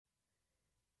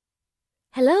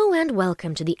Hello and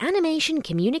welcome to the Animation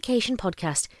Communication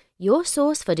Podcast, your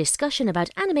source for discussion about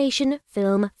animation,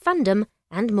 film, fandom,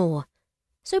 and more.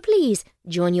 So please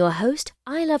join your host,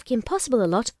 I Love Kim Possible a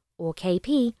Lot, or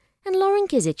KP, and Lauren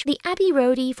Kizich, the Abbey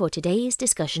Roadie, for today's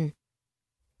discussion.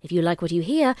 If you like what you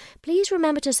hear, please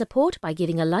remember to support by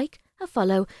giving a like, a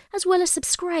follow, as well as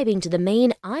subscribing to the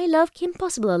main I Love Kim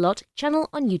Possible a Lot channel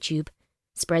on YouTube.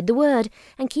 Spread the word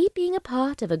and keep being a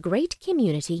part of a great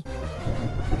community.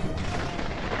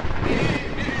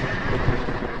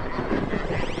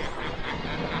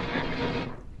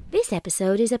 This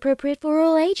episode is appropriate for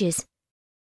all ages.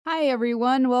 Hi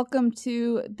everyone, welcome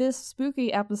to this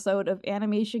spooky episode of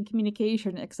Animation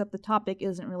Communication, except the topic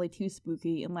isn't really too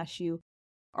spooky unless you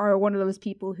are one of those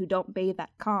people who don't bathe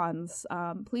at cons.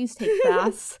 Please take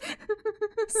baths.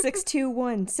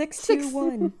 621.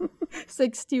 621.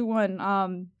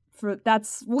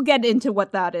 We'll get into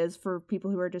what that is for people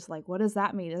who are just like, what does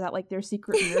that mean? Is that like their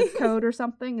secret nerd code or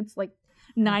something? It's like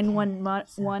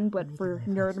 911, but for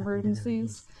nerd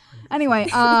emergencies. Anyway,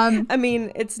 I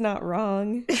mean, it's not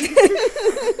wrong.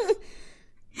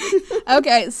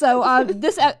 Okay, so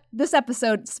this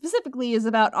episode specifically is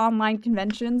about online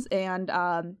conventions, and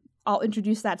I'll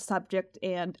introduce that subject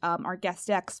and our guest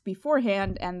X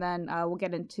beforehand, and then we'll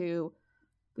get into.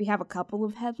 We have a couple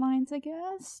of headlines, I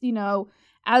guess. You know,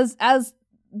 as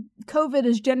COVID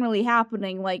is generally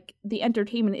happening, like, the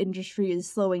entertainment industry is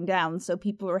slowing down, so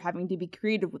people are having to be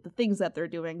creative with the things that they're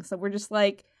doing. So we're just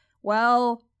like,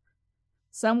 well,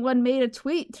 someone made a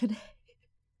tweet today.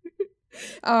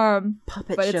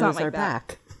 Puppet but it's shows not like are that.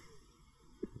 back.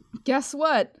 Guess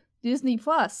what? Disney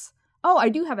Plus. Oh, I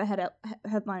do have a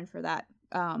headline for that.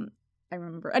 I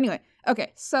remember. Anyway,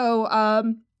 okay. So our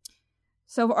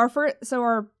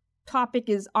topic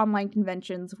is online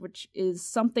conventions, which is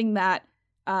something that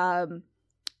a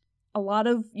lot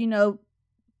of,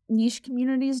 niche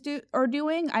communities are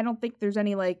doing. I don't think there's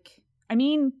any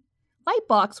Lightbox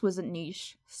wasn't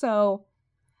niche, so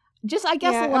just I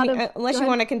guess unless you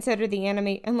want to consider the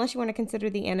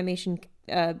animation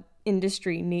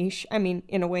industry niche. I mean,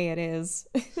 in a way, it is.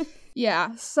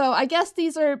 Yeah. So I guess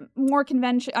these are more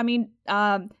convention. I mean,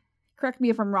 correct me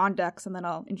if I'm wrong, Dex, and then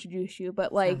I'll introduce you.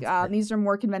 But these are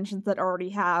more conventions that already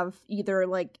have either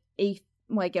a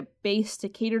base to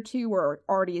cater to, or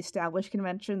already established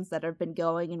conventions that have been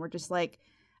going, and we're just like,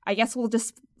 I guess we'll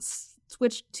just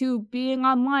switch to being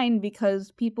online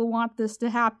because people want this to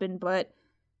happen, but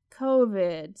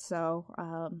COVID. So,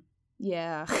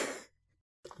 yeah.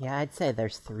 Yeah, I'd say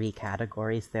there's 3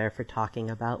 categories there for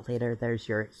talking about later. There's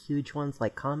your huge ones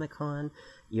like Comic-Con,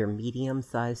 your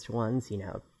medium-sized ones,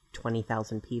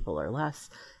 20,000 people or less,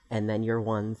 and then your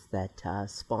ones that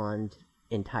spawned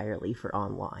entirely for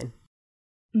online.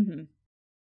 Mm-hmm.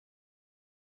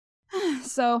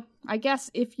 So, I guess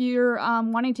if you're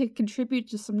wanting to contribute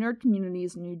to some nerd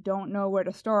communities and you don't know where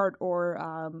to start, or,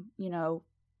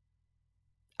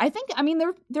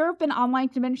 there have been online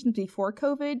conventions before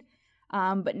COVID,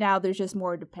 but now there's just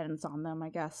more dependence on them, I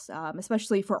guess,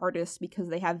 especially for artists because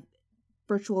they have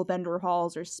virtual vendor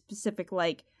halls or specific,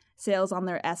 sales on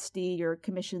their SD or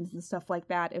commissions and stuff like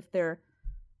that if they're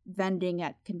vending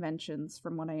at conventions,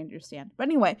 from what I understand. But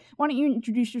anyway, why don't you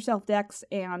introduce yourself, Dex,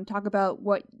 and talk about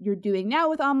what you're doing now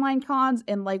with online cons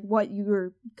and what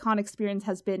your con experience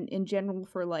has been in general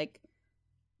for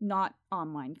not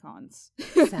online cons.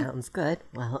 Sounds good.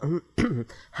 Well,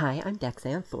 hi, I'm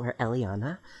Dexanth, or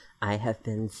Eliana. I have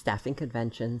been staffing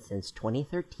conventions since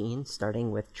 2013, starting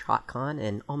with TrotCon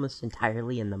and almost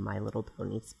entirely in the My Little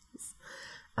Pony space.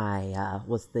 I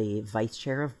was the vice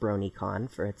chair of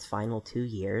BronyCon for its final 2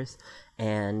 years,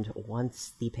 and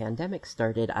once the pandemic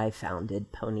started, I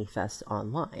founded PonyFest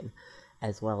Online,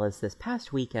 as well as this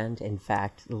past weekend, in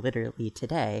fact, literally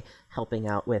today, helping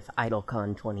out with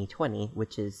IdleCon 2020,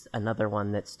 which is another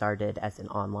one that started as an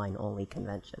online-only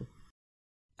convention.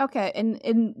 Okay,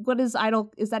 and what is Idle?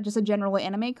 Is that just a general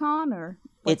anime con, or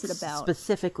what's it about? It's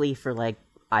specifically for,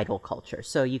 idol culture.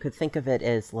 So you could think of it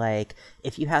as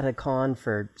if you had a con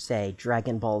for, say,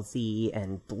 Dragon Ball Z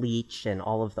and Bleach and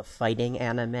all of the fighting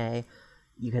anime,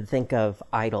 you could think of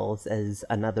idols as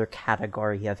another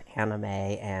category of anime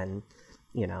and,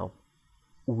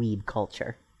 weeb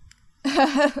culture.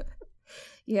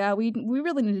 Yeah, we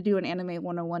really need to do an Anime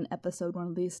 101 episode one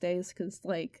of these days, because,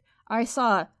 I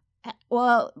saw...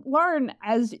 Well, Lauren,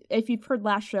 as if you've heard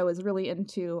last show, is really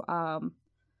into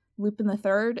Lupin the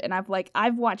Third, and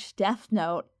I've watched Death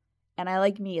Note, and I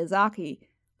like Miyazaki,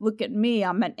 look at me,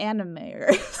 I'm an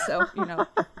animator. So,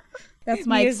 that's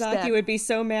my Miyazaki extent. would be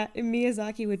so mad.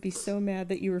 Miyazaki would be so mad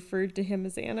that you referred to him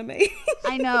as anime.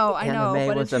 I know, Anime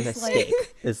but was it's a just mistake.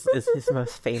 Is his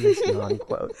most famous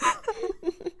non-quote.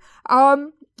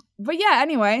 But yeah,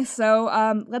 anyway,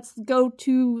 so let's go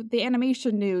to the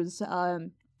animation news.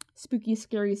 Spooky,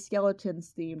 scary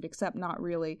skeletons themed, except not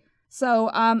really.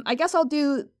 So I guess I'll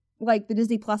do like the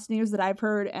Disney Plus news that I've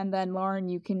heard, and then Lauren,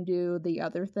 you can do the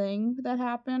other thing that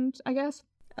happened, I guess.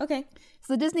 Okay.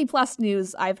 So the Disney Plus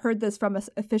news, I've heard this from an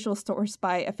official source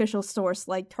by official source,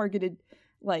 like targeted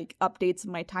like updates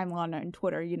in my timeline on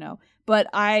Twitter, But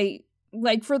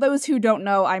for those who don't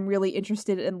know, I'm really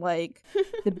interested in like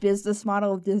the business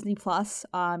model of Disney Plus,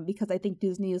 because I think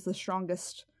Disney is the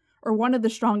strongest or one of the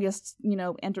strongest,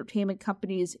 entertainment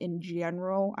companies in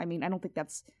general. I mean, I don't think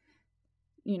that's,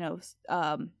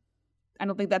 I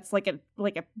don't think that's like a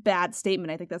bad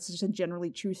statement. I think that's just a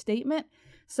generally true statement.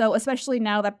 So especially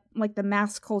now that like the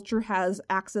mass culture has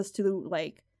access to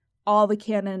like all the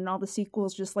canon and all the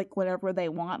sequels just like whenever they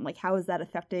want, like how is that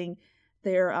affecting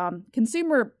their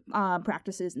consumer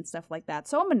practices and stuff like that?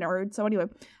 So I'm a nerd. So anyway,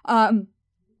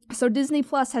 so Disney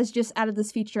Plus has just added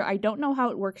this feature. I don't know how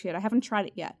it works yet. I haven't tried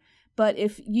it yet. But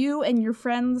if you and your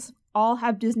friends all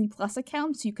have Disney Plus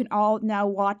accounts, you can all now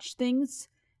watch things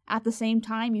at the same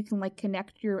time. You can like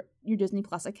connect your Disney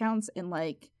Plus accounts and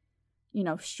like,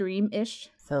 stream-ish.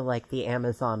 So like the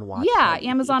Amazon Watch. Yeah, type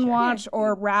Amazon feature. Watch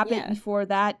or Rabbit Yeah. before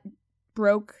that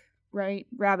broke, right?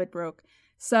 Rabbit broke.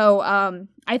 So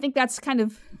I think that's kind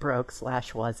of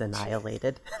broke/was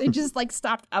annihilated. they just like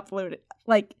stopped uploading.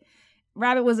 Like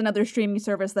Rabbit was another streaming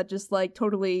service that just like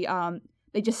totally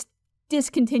they just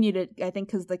discontinued it, I think,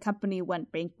 because the company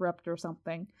went bankrupt or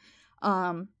something.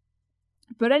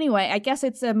 But anyway, I guess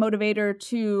it's a motivator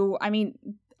to, I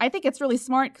think it's really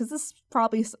smart because this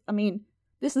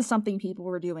is something people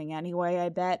were doing anyway, I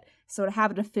bet. So to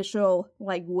have an official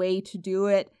like way to do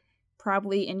it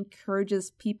probably encourages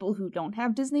people who don't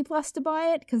have Disney Plus to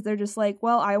buy it because they're just like,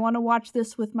 well, I want to watch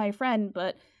this with my friend,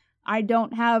 but I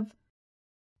don't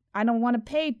want to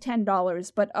pay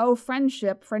 $10, but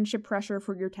friendship pressure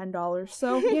for your $10.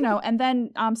 So, and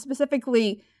then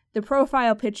specifically the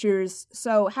profile pictures.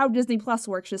 So how Disney Plus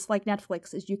works, just like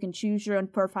Netflix, is you can choose your own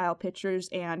profile pictures,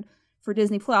 and for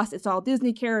Disney Plus, it's all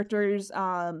Disney characters.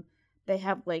 They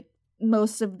have like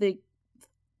most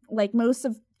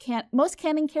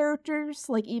canon characters,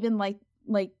 like even like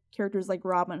characters like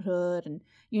Robin Hood, and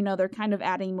they're kind of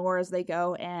adding more as they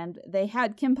go. And they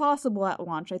had Kim Possible at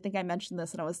launch. I think I mentioned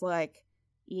this, and I was like,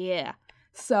 yeah.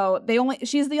 So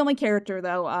she's the only character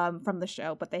though from the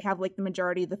show, but they have like the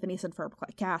majority of the Phineas and Ferb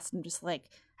cast. And just like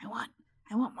I want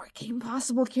more Kim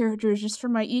Possible characters just for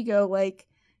my ego, like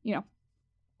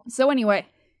So anyway,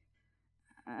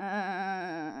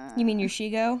 You mean your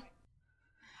Shigo?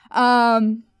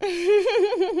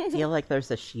 I feel like there's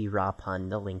a She-Ra pun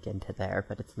to link into there,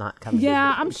 but it's not coming.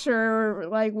 Yeah, I'm sure.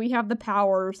 Like we have the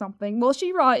power or something. Well,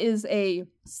 She-Ra is an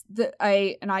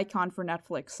icon for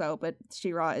Netflix, but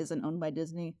She-Ra isn't owned by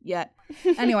Disney yet.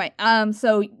 Anyway,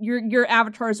 so your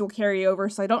avatars will carry over.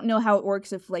 So I don't know how it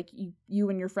works if like you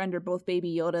and your friend are both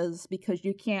Baby Yodas, because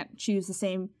you can't choose the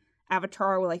same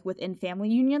avatar like within family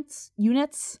units.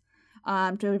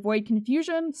 To avoid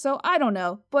confusion. So I don't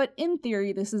know, but in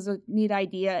theory this is a neat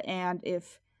idea, and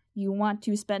if you want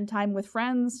to spend time with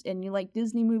friends and you like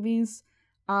Disney movies,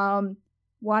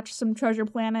 watch some Treasure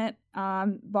Planet,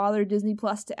 bother Disney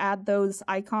Plus to add those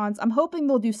icons. I'm hoping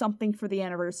they'll do something for the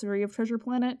anniversary of Treasure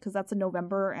Planet, because that's in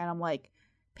November and I'm like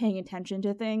paying attention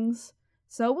to things.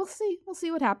 So we'll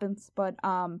see what happens, but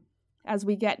as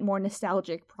we get more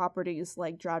nostalgic properties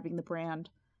like driving the brand.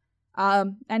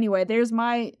 Anyway, there's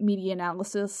my media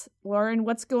analysis. Lauren,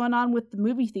 what's going on with the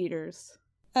movie theaters?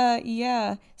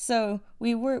 Yeah. So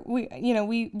we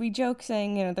joke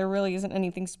saying, there really isn't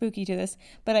anything spooky to this,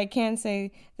 but I can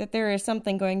say that there is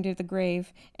something going to the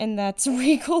grave, and that's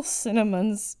Regal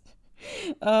Cinemas.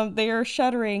 They are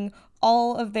shuttering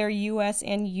all of their US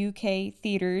and UK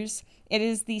theaters. It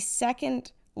is the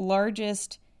second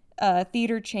largest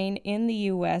theater chain in the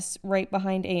US, right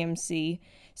behind AMC.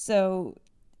 So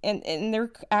And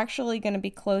they're actually going to be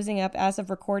closing up, as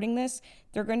of recording this,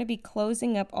 they're going to be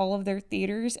closing up all of their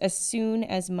theaters as soon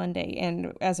as Monday.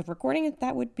 And as of recording it,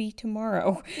 that would be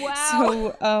tomorrow.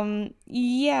 Wow. So,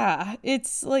 yeah,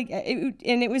 it's like,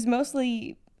 it was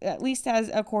mostly, at least as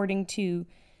according to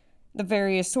the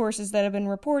various sources that have been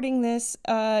reporting this,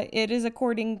 it is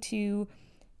according to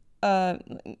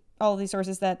all these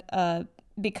sources that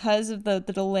because of the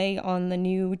delay on the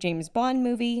new James Bond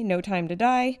movie, No Time to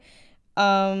Die,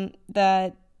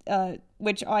 that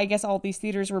which I guess all these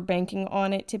theaters were banking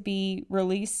on it to be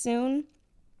released soon,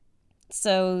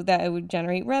 so that it would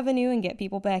generate revenue and get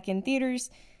people back in theaters.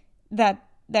 That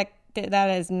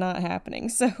is not happening.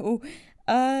 So,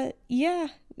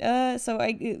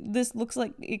 this looks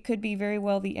like it could be very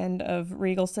well the end of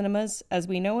Regal Cinemas as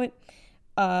we know it,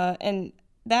 and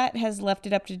that has left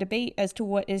it up to debate as to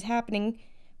what is happening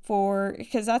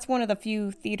because that's one of the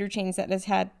few theater chains that has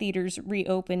had theaters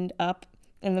reopened up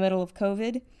in the middle of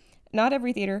COVID. Not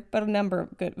every theater, but a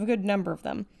good number of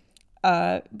them.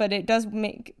 But it does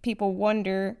make people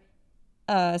wonder,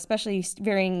 especially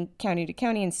varying county to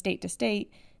county and state to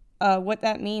state, what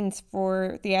that means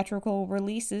for theatrical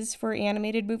releases for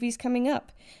animated movies coming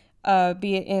up,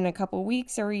 be it in a couple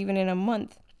weeks or even in a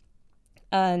month.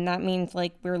 And that means,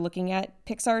 like, we're looking at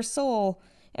Pixar's Soul,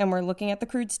 and we're looking at The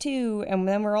Croods 2, and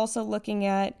then we're also looking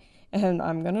at, and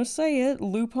I'm gonna say it,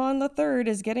 Lupin the Third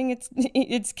is getting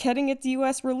its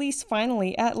U.S. release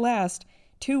finally, at last,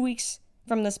 2 weeks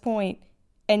from this point,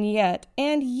 and yet,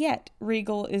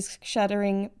 Regal is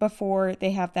shuttering before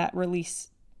they have that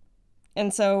release.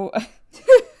 And so,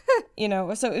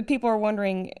 so people are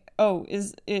wondering,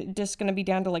 is it just going to be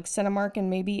down to like Cinemark and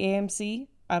maybe AMC?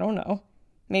 I don't know.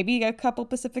 Maybe a couple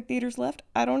Pacific theaters left?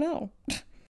 I don't know.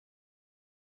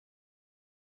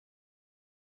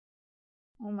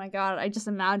 Oh my god, I just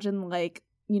imagine, like,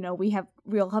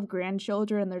 we'll have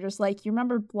grandchildren, and they're just like, you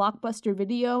remember Blockbuster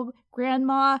Video,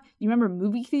 Grandma? You remember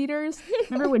movie theaters?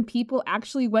 Remember when people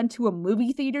actually went to a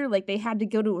movie theater? Like, they had to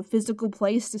go to a physical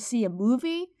place to see a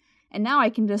movie? And now I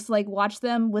can just, like, watch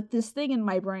them with this thing in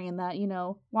my brain that, you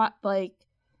can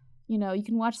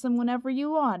watch them whenever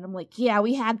you want. I'm like, yeah,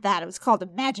 we had that. It was called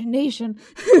imagination.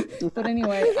 But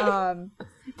anyway,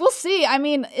 we'll see. I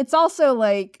mean, it's also,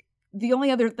 like, the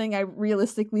only other thing I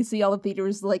realistically see all the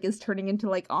theaters, like, is turning into,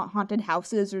 like, haunted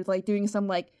houses or, like, doing some,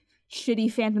 like,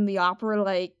 shitty Phantom of the Opera,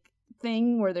 like,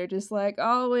 thing where they're just like,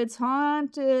 oh, it's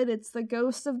haunted. It's the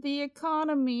ghost of the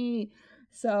economy.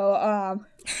 So, I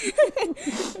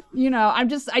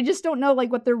just don't know,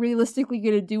 like, what they're realistically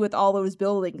going to do with all those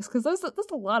buildings, because that's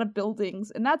a lot of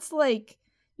buildings, and that's, like,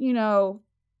 we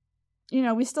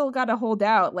still got to hold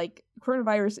out, like,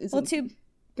 coronavirus isn't...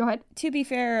 Go ahead. To be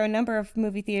fair, a number of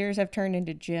movie theaters have turned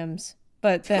into gyms,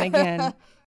 but then again,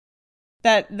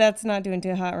 that's not doing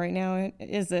too hot right now,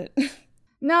 is it?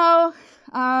 No,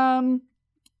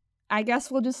 I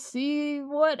guess we'll just see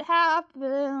what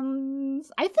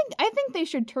happens. I think they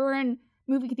should turn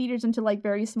movie theaters into, like,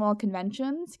 very small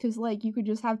conventions, because, like, you could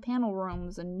just have panel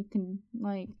rooms, and you can,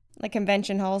 like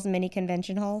convention halls, mini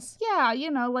convention halls? Yeah,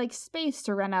 like, space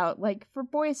to rent out, like, for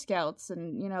Boy Scouts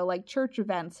and, like, church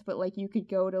events, but, like, you could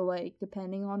go to, like,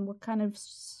 depending on what kind of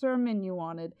sermon you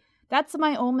wanted. That's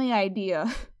my only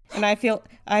idea. And I feel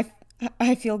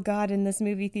God in this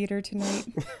movie theater tonight.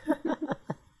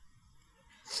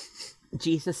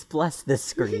 Jesus bless this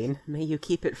screen. May you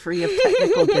keep it free of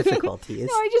technical difficulties.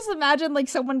 I just imagine, like,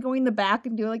 someone going in the back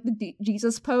and doing, like, the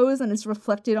Jesus pose, and it's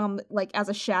reflected on, like, as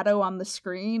a shadow on the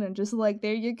screen, and just, like,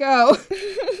 there you go.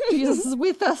 Jesus is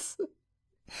with us.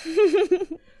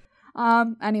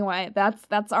 Anyway,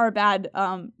 that's our bad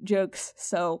jokes,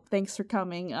 so thanks for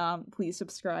coming. Please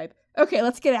subscribe. Okay,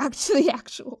 let's get to the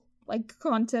actual, like,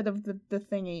 content of the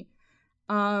thingy.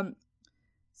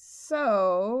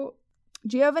 So...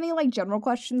 do you have any, like, general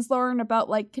questions, Lauren, about,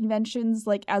 like, conventions,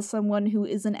 like, as someone who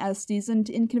isn't as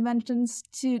seasoned in conventions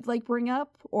to, like, bring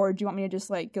up? Or do you want me to just,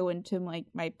 like, go into, like,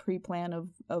 my pre-plan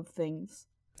of things?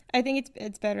 I think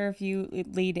it's better if you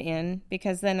lead in,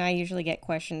 because then I usually get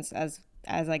questions as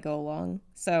I go along,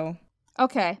 so...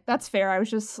 Okay, that's fair. I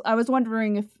was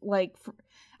wondering if, like...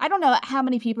 I don't know how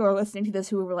many people are listening to this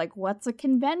who were like, what's a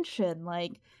convention?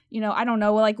 Like, I don't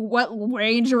know, like, what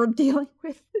range we're dealing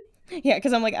with. Yeah,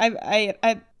 because I'm like,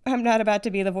 I'm not about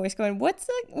to be the voice going, what's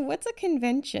a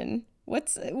convention?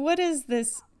 What is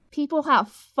this? People have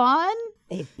fun?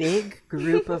 A big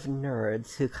group of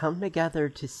nerds who come together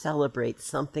to celebrate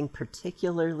something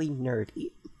particularly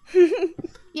nerdy.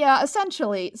 Yeah,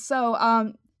 essentially.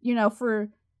 So, for,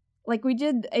 like, we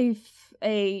did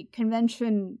a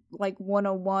convention, like,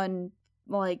 101,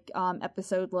 like,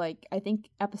 episode, like, I think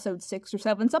episode 6 or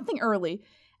 7, something early.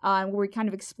 Where we kind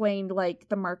of explained, like,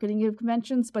 the marketing of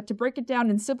conventions, but to break it down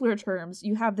in simpler terms,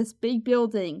 you have this big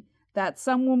building that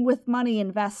someone with money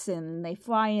invests in, and they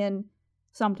fly in,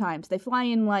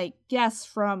 like, guests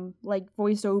from, like,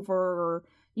 voiceover or,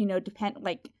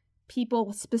 like,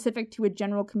 people specific to a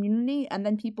general community, and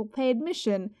then people pay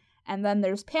admission, and then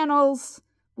there's panels,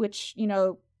 which,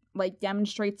 like,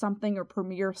 demonstrate something or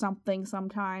premiere something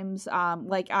sometimes.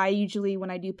 Like, I usually, when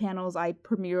I do panels, I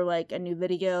premiere, like, a new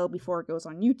video before it goes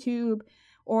on YouTube,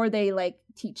 or they like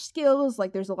teach skills.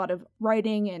 Like there's a lot of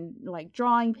writing and like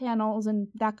drawing panels and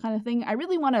that kind of thing. I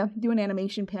really want to do an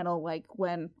animation panel like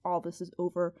when all this is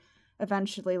over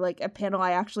eventually, like a panel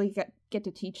I actually get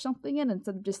to teach something in,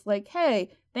 instead of just like,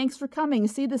 hey, thanks for coming,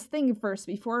 see this thing first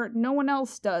before no one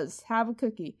else does, have a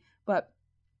cookie. But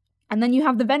and then you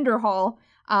have the vendor hall,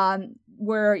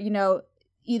 where, you know,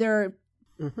 either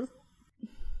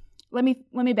let me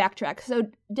backtrack. So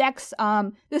Dex,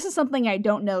 this is something I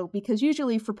don't know, because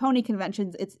usually for pony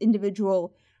conventions it's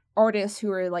individual artists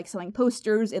who are like selling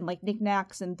posters and like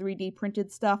knickknacks and 3D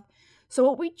printed stuff. So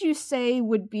what would you say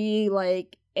would be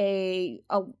like a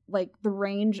like the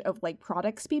range of like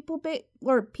products people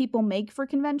make for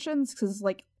conventions? Because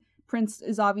like Prince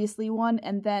is obviously one,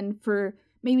 and then for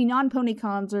maybe non-pony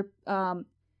cons or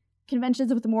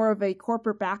conventions with more of a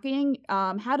corporate backing,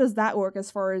 how does that work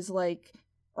as far as like,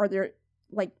 are there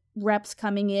like reps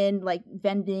coming in like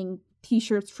vending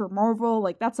t-shirts for Marvel?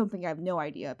 Like that's something I have no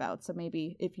idea about, so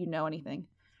maybe if you know anything.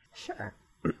 Sure.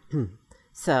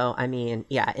 So, I mean,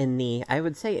 yeah, I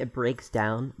would say it breaks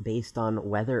down based on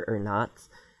whether or not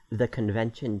the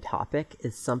convention topic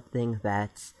is something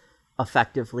that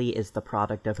effectively is the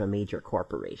product of a major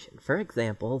corporation. For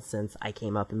example, since I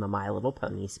came up in the My Little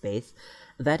Pony space,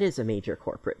 that is a major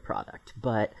corporate product,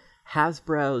 but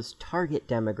Hasbro's target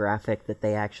demographic that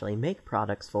they actually make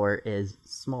products for is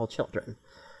small children.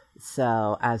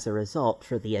 So, as a result,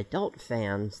 for the adult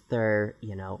fans, there,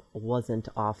 you know, wasn't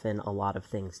often a lot of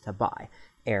things to buy.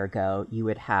 Ergo, you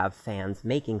would have fans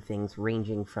making things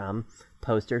ranging from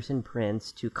posters and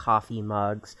prints to coffee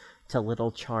mugs to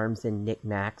little charms and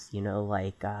knickknacks, you know,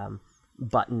 like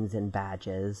buttons and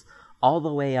badges, all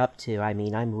the way up to, I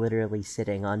mean, I'm literally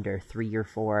sitting under 3 or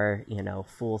 4, you know,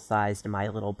 full-sized My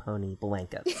Little Pony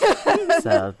blankets.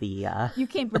 So the you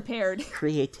came prepared.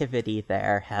 Creativity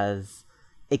there has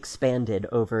expanded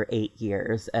over 8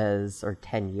 years or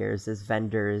 10 years as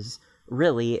vendors.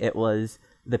 Really, it was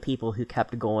the people who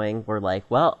kept going were like,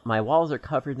 well, my walls are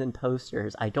covered in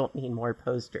posters. I don't need more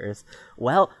posters.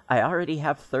 Well, I already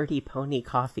have 30 pony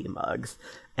coffee mugs.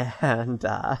 And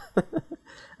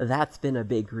that's been a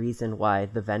big reason why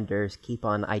the vendors keep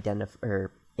on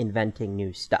inventing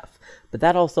new stuff. But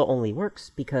that also only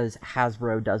works because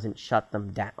Hasbro doesn't shut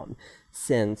them down,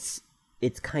 since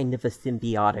it's kind of a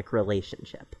symbiotic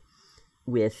relationship.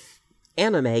 With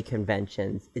anime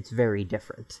conventions, it's very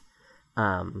different.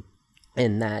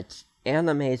 In that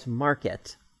anime's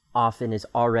market often is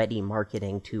already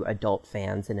marketing to adult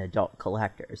fans and adult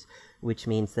collectors, which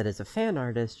means that as a fan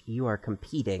artist, you are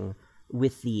competing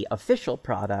with the official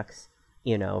products,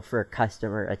 you know, for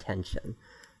customer attention.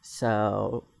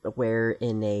 So where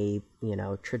in a, you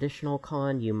know, traditional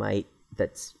con,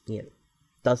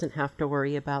 doesn't have to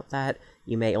worry about that.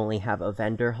 You may only have a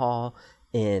vendor hall.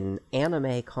 In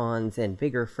anime cons and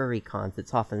bigger furry cons,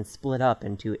 it's often split up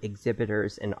into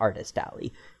exhibitors and artist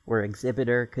alley, where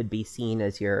exhibitor could be seen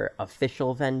as your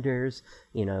official vendors,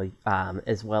 you know,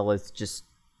 as well as just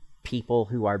people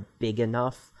who are big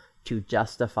enough to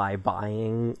justify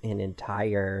buying an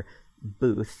entire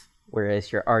booth,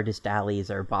 whereas your artist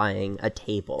alleys are buying a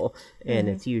table, and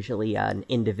it's usually an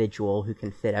individual who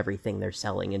can fit everything they're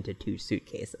selling into 2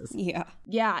 suitcases.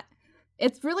 Yeah.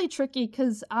 It's really tricky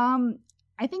because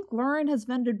I think Lauren has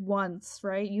vended once,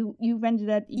 right? You vended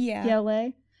at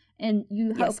ELA, and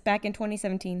you helped back in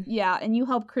 2017. Yeah, and you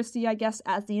helped Christy, I guess,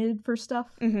 as needed for stuff,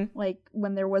 like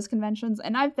when there was conventions.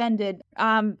 And I've vended,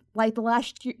 like the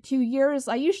last 2 years,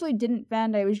 I usually didn't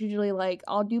vend. I was usually like,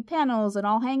 I'll do panels and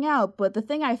I'll hang out. But the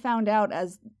thing I found out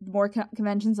as more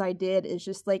conventions I did is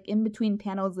just like in between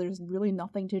panels, there's really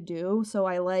nothing to do. So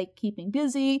I like keeping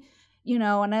busy. You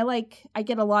know, and I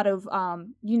get a lot of,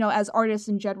 you know, as artists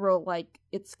in general, like,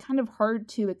 it's kind of hard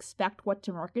to expect what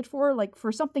to market for. Like,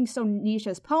 for something so niche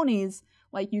as ponies,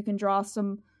 like, you can draw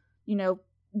some, you know,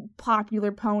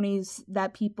 popular ponies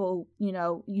that people, you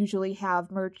know, usually have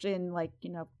merch in, like,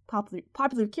 you know,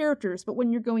 popular characters. But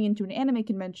when you're going into an anime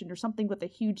convention or something with a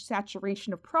huge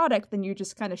saturation of product, then you're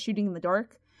just kind of shooting in the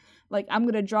dark. Like, I'm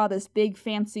going to draw this big,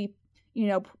 fancy, you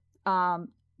know,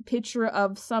 picture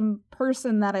of some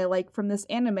person that I like from this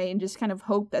anime and just kind of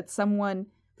hope that someone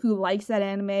who likes that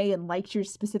anime and likes your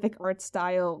specific art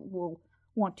style will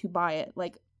want to buy it.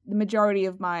 Like the majority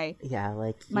of my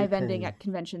vending at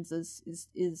conventions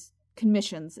is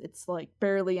commissions. It's like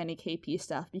barely any KP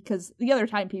stuff, because the other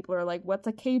time people are like, what's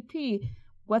a KP?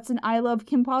 What's an I Love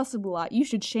Kim Possible at? You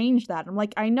should change that. I'm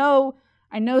like, I know,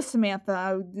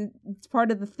 Samantha, it's part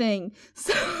of the thing.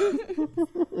 So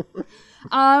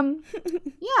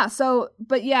yeah, so,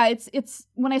 but yeah, it's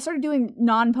when I started doing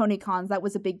non-pony cons, that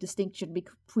was a big distinction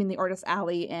between the artist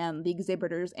alley and the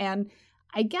exhibitors. And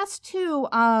I guess too,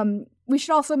 we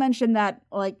should also mention that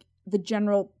like the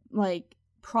general like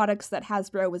products that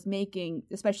Hasbro was making,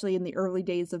 especially in the early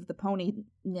days of the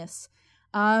poniness,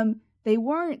 they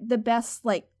weren't the best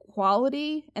like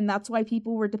quality, and that's why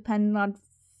people were dependent on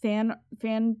fan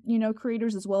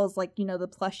creators as well as like the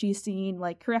plushie scene.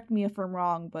 Like, correct me if I'm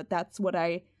wrong, but that's what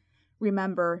I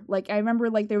remember. Like, I remember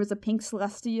like there was a pink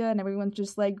Celestia and everyone's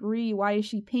just like, Ree, why is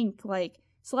she pink? Like,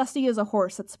 Celestia is a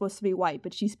horse that's supposed to be white,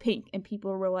 but she's pink, and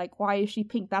people were like, why is she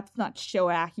pink? That's not show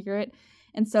accurate.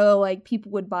 And so like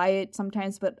people would buy it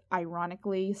sometimes, but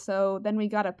ironically. So then we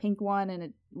got a pink one and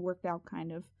it worked out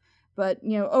kind of. But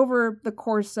over the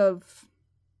course of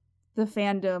the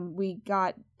fandom, we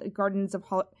got the Guardians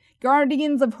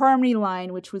of Harmony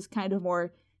line, which was kind of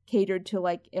more catered to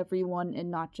like everyone and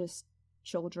not just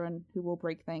children who will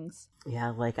break things. Yeah,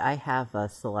 like I have a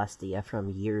Celestia from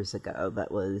years ago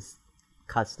that was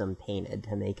custom painted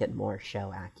to make it more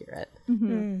show accurate.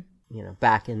 Mm-hmm.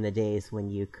 Back in the days when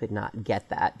you could not get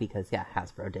that because,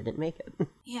 Hasbro didn't make it.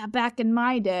 Yeah, back in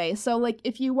my day. So, like,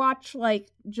 if you watch, like,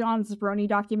 John's Brony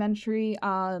documentary,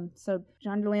 so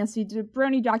John Delancey did a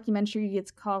Brony documentary.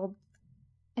 It's called,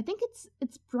 I think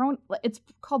it's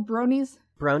called Bronies.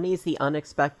 Bronies, The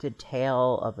Unexpected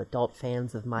Tale of Adult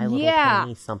Fans of My Little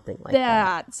Pony, something like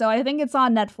that. So I think it's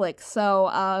on Netflix.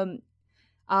 So,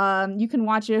 you can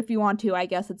watch it if you want to. I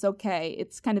guess it's okay.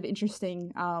 It's kind of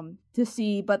interesting to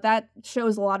see, but that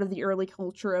shows a lot of the early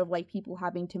culture of like people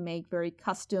having to make very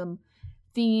custom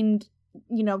themed,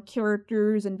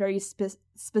 characters and very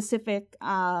specific,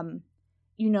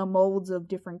 molds of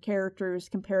different characters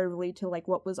comparatively to like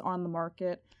what was on the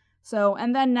market. So,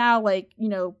 and then now like,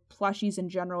 plushies in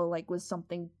general like was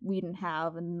something we didn't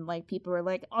have, and like people were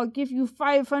like, I'll give you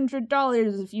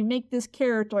 $500 if you make this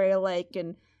character I like,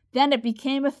 and then it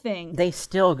became a thing. They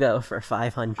still go for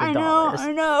 $500.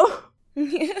 I know.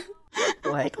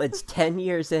 Like, it's 10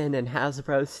 years in and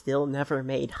Hasbro still never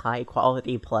made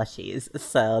high-quality plushies,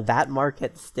 so that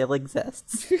market still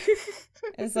exists.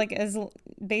 It's like, it's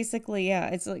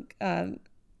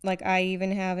like I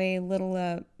even have a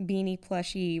little beanie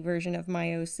plushie version of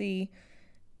my OC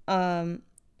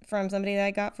from somebody that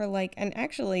I got for like an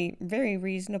actually very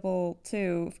reasonable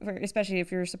too, especially if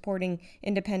you're supporting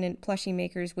independent plushie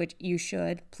makers, which you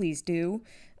should, please do.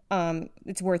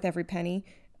 It's worth every penny.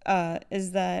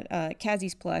 Is that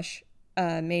Kazi's plush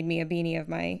made me a beanie of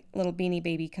my little Beanie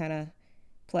Baby kind of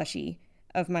plushie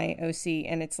of my OC,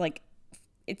 and it's like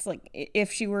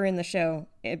if she were in the show,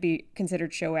 it'd be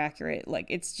considered show accurate. Like,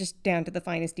 it's just down to the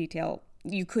finest detail.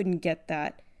 You couldn't get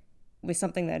that with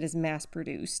something that is mass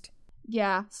produced.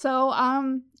 Yeah, so,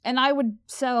 and I would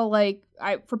sell, like,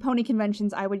 for pony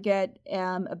conventions, I would get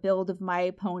a build of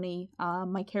my pony,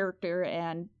 my character,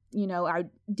 and, I'd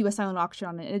do a silent auction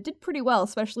on it. And it did pretty well,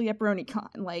 especially at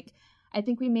BronyCon. Like, I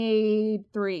think we made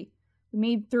 3.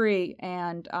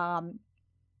 And, and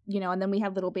then we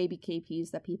had little baby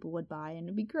KPs that people would buy, and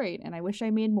it'd be great. And I wish I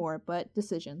made more, but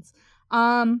decisions.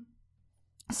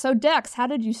 So, Dex, how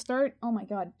did you start? Oh my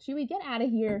god, Chewy, get out of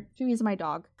here. Chewy's my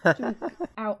dog. Chewy,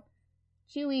 out.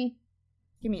 Chewy,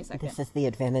 give me a second. This is the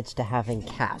advantage to having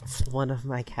cats. One of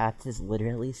my cats is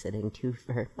literally sitting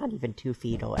not even 2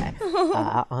 feet away,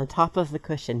 on top of the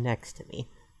cushion next to me.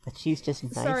 But she's just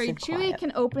nice and Chewy quiet.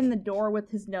 can open the door with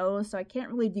his nose, so I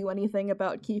can't really do anything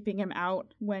about keeping him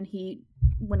out when he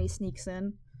sneaks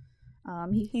in.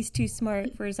 He's too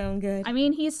smart for his own good. I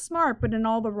mean, he's smart, but in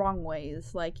all the wrong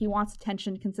ways. Like, he wants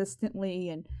attention consistently,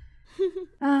 and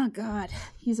oh god,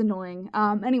 he's annoying.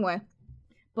 Anyway.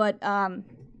 But,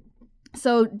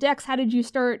 so Dex, how did you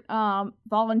start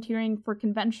volunteering for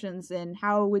conventions, and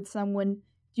how would someone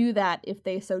do that if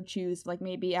they so choose, like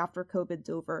maybe after COVID's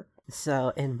over?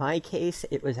 So, in my case,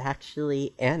 it was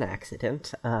actually an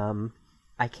accident.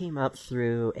 I came up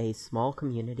through a small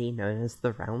community known as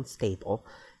the Round Stable,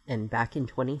 and back in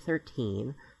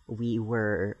 2013, we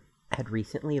had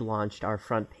recently launched our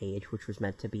front page, which was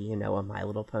meant to be, a My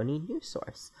Little Pony news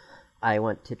source. I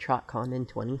went to TrotCon in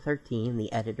 2013,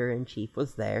 the editor-in-chief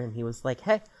was there, and he was like,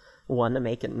 hey, want to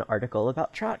make an article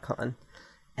about TrotCon?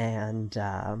 And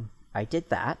I did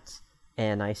that,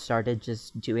 and I started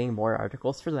just doing more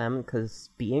articles for them, because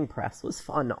being press was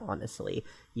fun, honestly.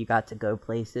 You got to go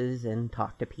places and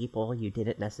talk to people you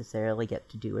didn't necessarily get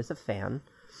to do as a fan.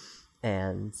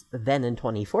 And then in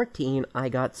 2014, I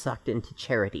got sucked into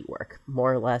charity work,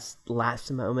 more or less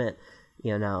last moment.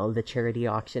 The charity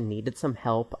auction needed some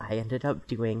help. I ended up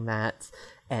doing that,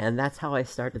 and that's how I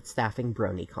started staffing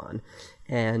BronyCon.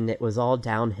 And it was all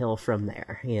downhill from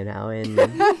there, In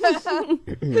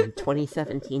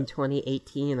 2017,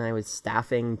 2018, I was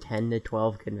staffing 10 to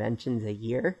 12 conventions a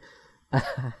year.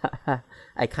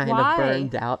 I kind Why? of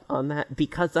burned out on that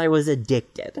because I was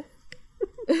addicted.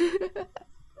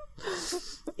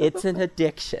 It's an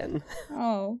addiction.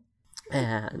 Oh.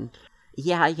 And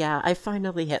yeah, I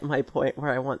finally hit my point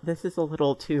where this is a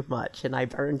little too much, and I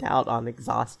burned out on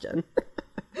exhaustion.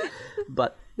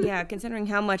 But yeah, considering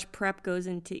how much prep goes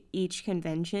into each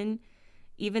convention,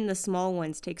 even the small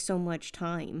ones take so much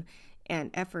time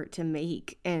and effort to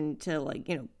make and to, like,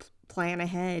 you know, plan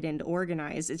ahead and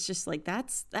organize. It's just like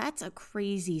that's a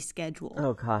crazy schedule.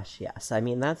 oh gosh, yes. I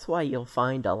mean, that's why you'll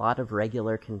find a lot of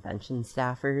regular convention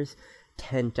staffers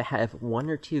tend to have one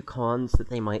or two cons that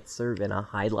they might serve in a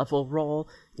high-level role,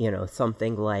 you know,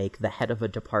 something like the head of a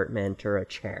department or a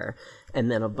chair, and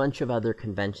then a bunch of other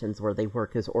conventions where they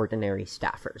work as ordinary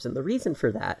staffers. And the reason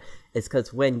for that is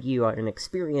because when you are an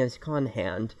experienced con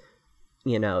hand,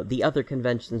 you know, the other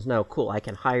conventions know, cool, I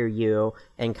can hire you,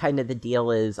 and kind of the deal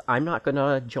is, I'm not going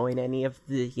to join any of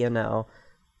the, you know,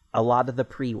 a lot of the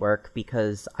pre-work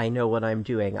because I know what I'm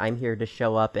doing. I'm here to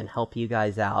show up and help you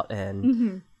guys out,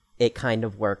 and it kind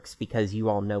of works because you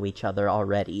all know each other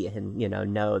already and, you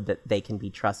know that they can be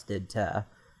trusted to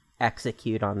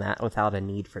execute on that without a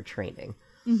need for training.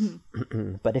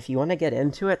 But if you want to get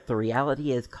into it, the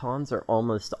reality is cons are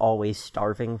almost always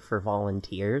starving for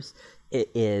volunteers.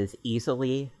 It is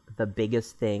easily the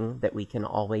biggest thing that we can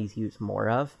always use more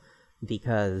of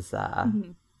because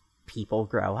people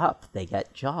grow up, they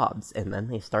get jobs, and then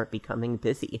they start becoming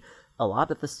busy. A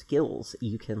lot of the skills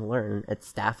you can learn at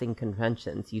staffing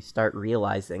conventions, you start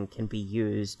realizing can be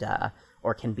used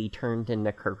or can be turned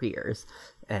into careers.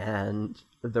 And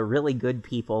the really good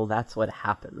people, that's what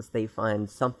happens. They find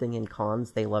something in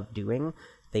cons they love doing.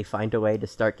 They find a way to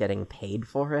start getting paid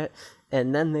for it.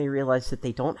 And then they realize that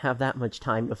they don't have that much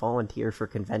time to volunteer for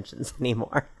conventions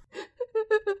anymore.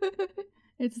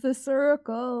 It's the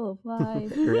circle of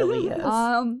life. It really is.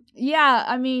 Yeah,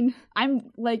 I mean, I'm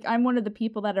one of the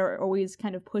people that are always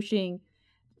kind of pushing,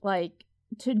 like,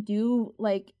 to do,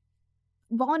 like,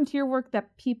 volunteer work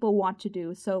that people want to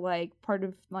do. So, like, part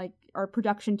of, like, our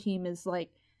production team is,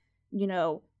 like, you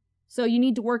know, so you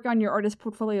need to work on your artist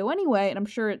portfolio anyway, and I'm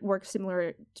sure it works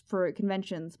similar for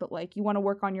conventions, but, like, you want to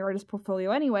work on your artist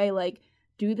portfolio anyway, like,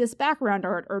 do this background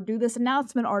art or do this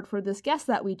announcement art for this guest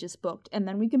that we just booked, and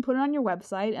then we can put it on your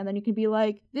website, and then you can be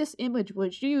like, this image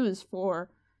was used for,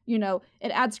 you know, it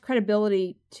adds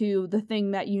credibility to the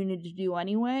thing that you need to do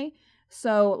anyway.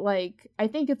 So, like, I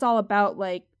think it's all about,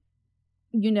 like,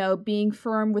 you know, being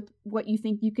firm with what you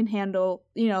think you can handle,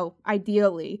 you know,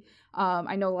 ideally.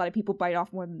 I know a lot of people bite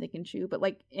off more than they can chew, but,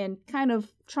 like, and kind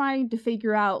of trying to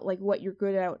figure out, like, what you're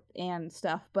good at and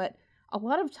stuff, but a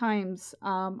lot of times,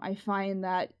 I find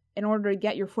that in order to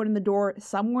get your foot in the door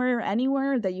somewhere,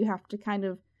 anywhere, that you have to kind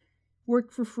of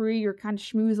work for free or kind of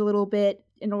schmooze a little bit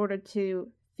in order to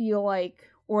feel like,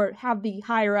 or have the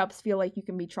higher ups feel like you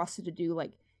can be trusted to do,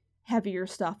 like, heavier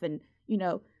stuff and, you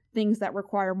know, things that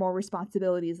require more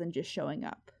responsibilities than just showing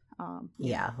up.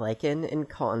 Yeah, like in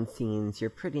con scenes, you're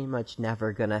pretty much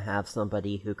never gonna have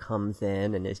somebody who comes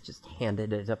in and is just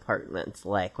handed a department,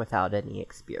 like, without any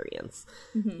experience.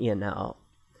 You know,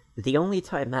 the only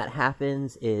time that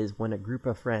happens is when a group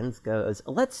of friends goes,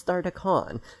 let's start a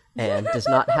con, and does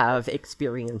not have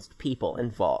experienced people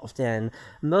involved, and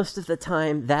most of the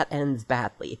time that ends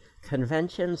badly.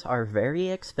 Conventions are very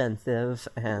expensive,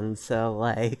 and so,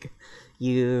 like,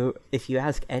 if you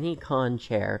ask any con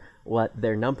chair what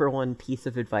their number one piece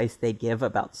of advice they give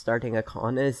about starting a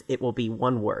con is, it will be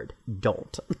one word: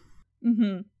 don't.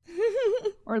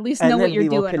 Or at least know what you're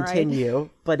doing, right? And then we will continue,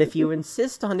 but if you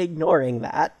insist on ignoring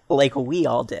that, like we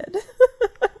all did,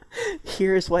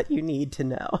 here's what you need to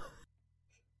know.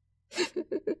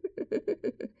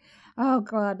 Oh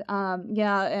god,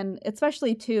 yeah, and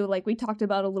especially too, like, we talked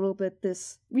about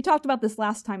this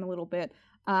last time a little bit,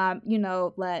 you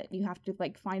know, that you have to,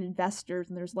 like, find investors,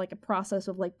 and there's, like, a process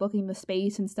of, like, booking the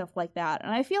space and stuff like that,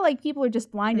 and I feel like people are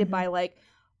just blinded by, like,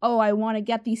 oh, I want to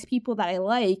get these people that I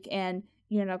like, and,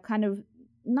 you know, kind of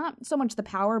not so much the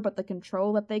power, but the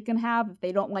control that they can have if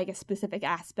they don't like a specific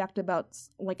aspect about,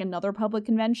 like, another public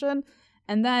convention,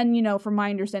 and then, you know, from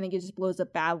my understanding, it just blows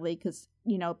up badly, because,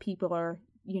 you know, people are,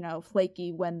 you know,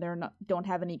 flaky when don't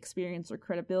have any experience or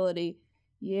credibility.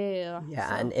 Yeah. Yeah,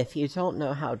 so. And if you don't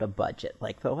know how to budget,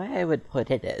 like, the way I would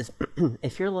put it is,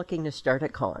 if you're looking to start a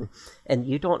con, and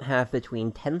you don't have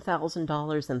between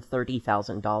 $10,000 and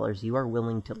 $30,000 you are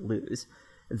willing to lose,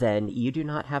 then you do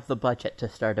not have the budget to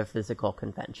start a physical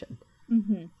convention.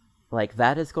 Like,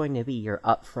 that is going to be your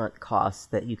upfront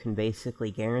cost that you can basically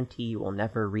guarantee you will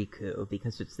never recoup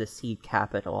because it's the seed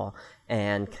capital,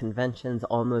 and conventions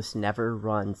almost never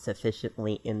run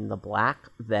sufficiently in the black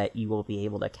that you will be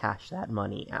able to cash that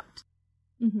money out.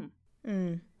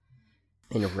 In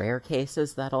rare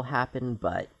cases, that'll happen,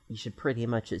 but you should pretty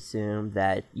much assume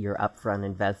that your upfront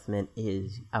investment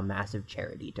is a massive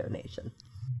charity donation.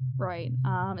 Right.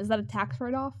 Is that a tax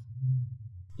write-off?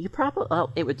 You probably,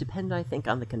 well, it would depend, I think,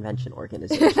 on the convention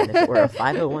organization. If it were a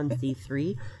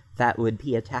 501c3, that would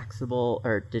be a taxable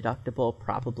or deductible,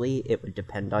 probably. It would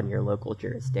depend on your local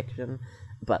jurisdiction.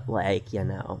 But, like, you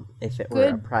know, if it were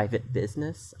a private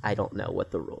business, I don't know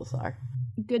what the rules are.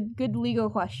 Good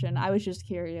legal question. I was just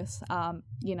curious.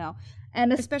 You know,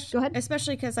 and especially, go ahead.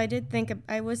 Especially because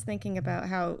I was thinking about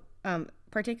how,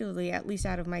 particularly, at least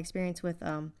out of my experience with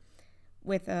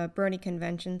Brony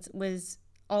conventions, was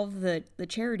all of the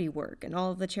charity work and all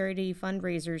of the charity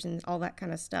fundraisers and all that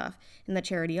kind of stuff and the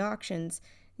charity auctions.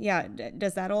 Yeah,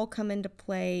 does that all come into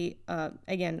play,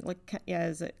 again, like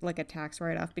as a tax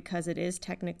write-off, because it is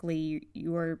technically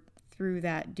you are through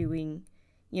that doing,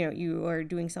 you know, you are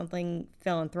doing something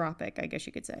philanthropic, I guess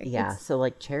you could say. Yeah, so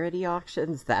like charity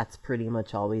auctions, that's pretty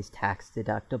much always tax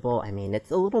deductible. I mean,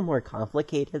 it's a little more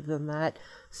complicated than that.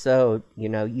 So, you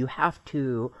know, you have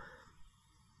to...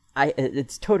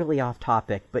 it's totally off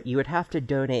topic, but you would have to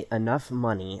donate enough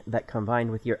money that combined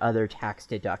with your other tax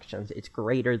deductions, it's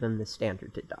greater than the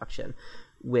standard deduction,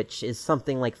 which is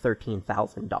something like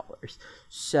 $13,000.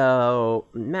 So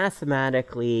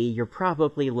mathematically, you're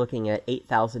probably looking at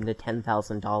 $8,000 to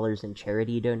 $10,000 in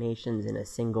charity donations in a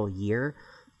single year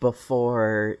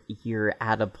before you're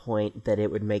at a point that it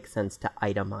would make sense to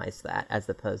itemize that as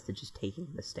opposed to just taking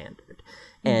the standard.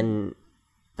 And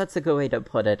that's a good way to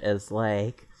put it, is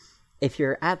like, if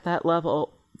you're at that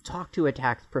level, talk to a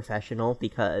tax professional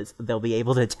because they'll be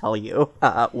able to tell you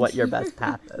what your best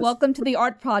path is. Welcome to the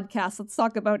Art Podcast. Let's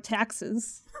talk about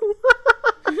taxes.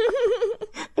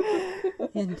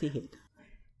 Indeed.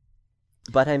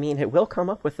 But I mean, it will come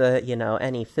up with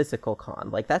any physical con.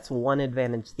 Like, that's one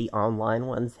advantage the online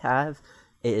ones have,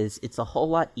 is it's a whole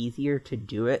lot easier to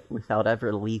do it without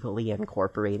ever legally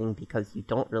incorporating because you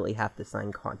don't really have to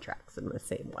sign contracts in the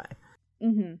same way.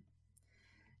 Mm-hmm.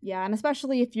 Yeah, and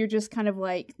especially if you're just kind of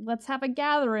like, let's have a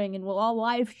gathering and we'll all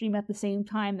live stream at the same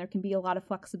time, there can be a lot of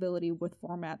flexibility with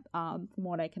format, from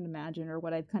what I can imagine, or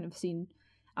what I've kind of seen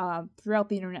throughout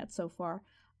the internet so far.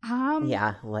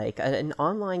 Yeah, like an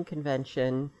online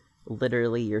convention,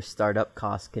 literally your startup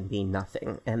cost can be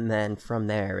nothing. And then from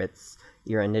there, it's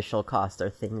your initial costs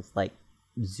are things like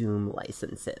Zoom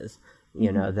licenses,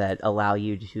 you know, that allow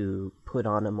you to put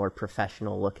on a more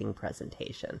professional looking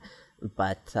presentation.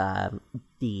 But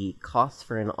the costs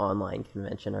for an online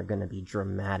convention are going to be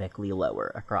dramatically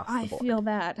lower across the board. I feel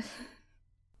that.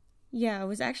 Yeah,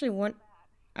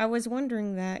 I was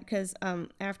wondering that because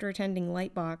after attending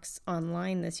Lightbox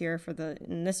online this year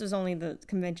and this was only the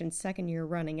convention's second year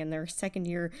running, and their second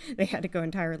year they had to go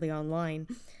entirely online.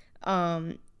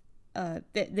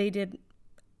 They did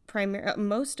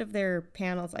most of their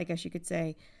panels, I guess you could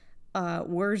say,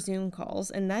 were Zoom calls,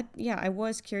 and that, yeah, I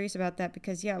was curious about that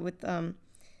because, yeah, with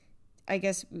I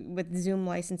guess with Zoom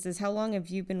licenses, how long have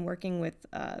you been working with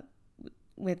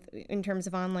in terms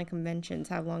of online conventions?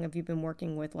 How long have you been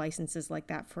working with licenses like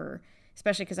that for?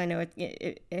 Especially because I know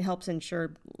it helps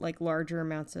ensure like larger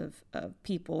amounts of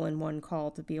people in one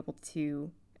call to be able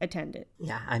to attend it.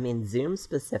 Yeah, I mean, Zoom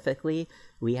specifically,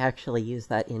 we actually use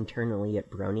that internally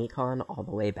at BronyCon all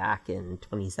the way back in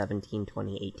 2017,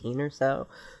 2018 or so.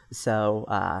 So,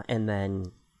 and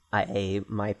then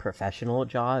my professional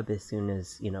job, as soon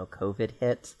as, COVID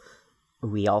hit,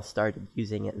 we all started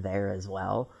using it there as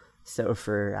well. So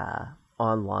for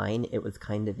online, it was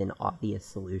kind of an obvious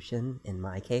solution in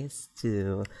my case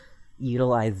to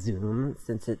utilize Zoom,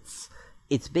 since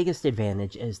its biggest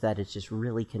advantage is that it's just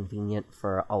really convenient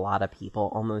for a lot of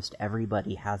people. Almost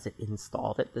everybody has it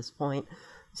installed at this point.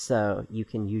 So you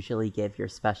can usually give your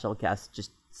special guest,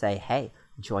 just say, hey,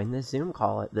 join this Zoom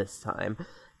call at this time.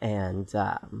 And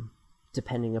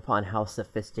depending upon how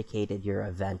sophisticated your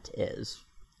event is,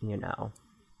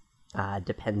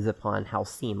 depends upon how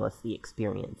seamless the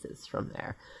experience is from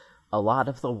there. A lot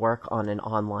of the work on an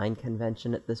online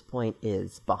convention at this point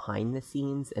is behind the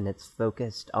scenes, and it's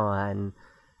focused on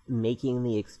making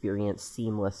the experience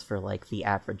seamless for, like, the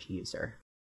average user.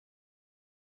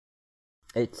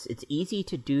 It's easy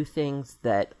to do things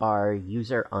that are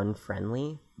user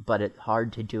unfriendly, but it's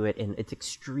hard to do it, and it's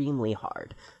extremely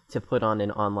hard to put on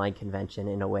an online convention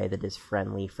in a way that is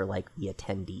friendly for, like, the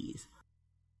attendees.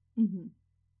 Mm-hmm.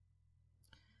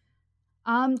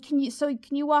 Can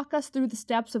you walk us through the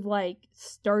steps of like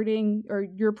starting, or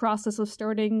your process of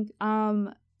starting?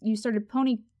 You started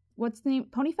what's the name?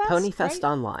 Ponyfest? Ponyfest right?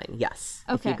 Online, yes.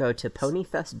 Okay. If you go to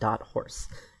ponyfest.horse,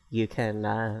 you can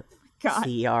God.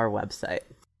 see our website.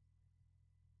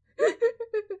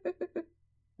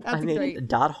 That's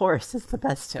great. .horse is the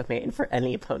best domain for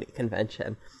any pony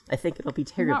convention. I think it'll be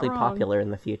terribly wrong. popular in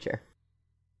the future.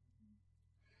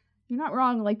 You're not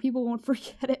wrong. Like, people won't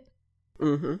forget it.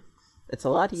 Mm-hmm. It's a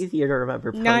lot easier to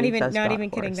remember. Not even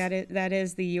kidding. That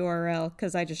is the URL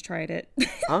because I just tried it.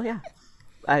 Oh yeah,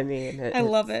 I mean, I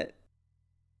love it.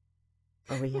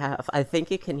 We have. I think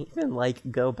you can even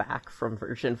like go back from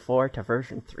version 4 to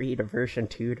version 3 to version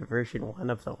 2 to version 1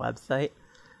 of the website.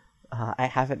 I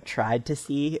haven't tried to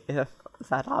see if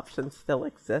that option still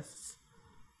exists.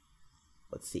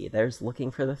 Let's see. There's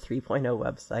looking for the 3.0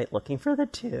 website, looking for the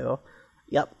 2.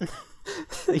 Yep.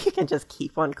 So you can just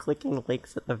keep on clicking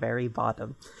links at the very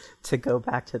bottom to go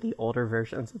back to the older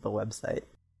versions of the website.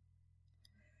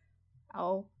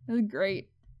 Oh, that's great.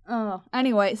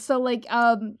 Anyway, so like,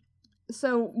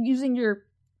 so using your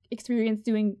experience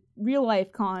doing real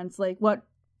life cons, like what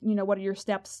are your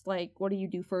steps? Like, what do you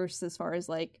do first as far as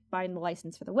like buying the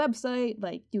license for the website,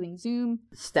 like doing Zoom?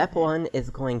 Step 1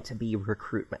 is going to be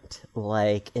recruitment.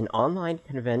 Like, an online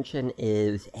convention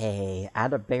is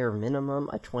at a bare minimum,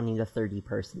 a 20 to 30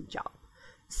 person job.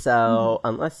 So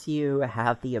unless you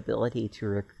have the ability to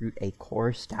recruit a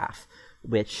core staff,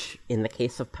 which in the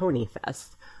case of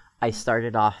Ponyfest, I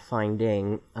started off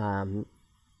finding,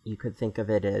 you could think of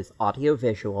it as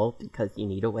audio-visual, because you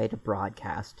need a way to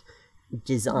broadcast.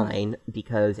 Design,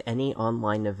 because any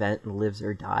online event lives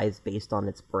or dies based on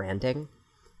its branding.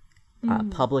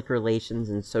 Public relations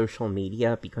and social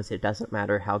media, because it doesn't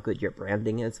matter how good your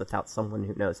branding is without someone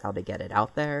who knows how to get it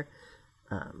out there.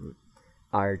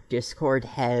 Our Discord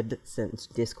head, since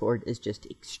Discord is just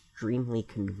extremely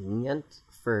convenient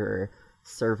for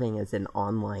serving as an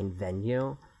online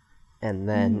venue. And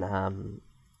then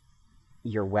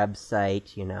your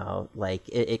website, like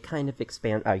it kind of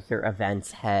expands your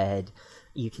events head.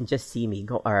 You can just see me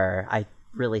go, or I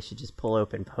really should just pull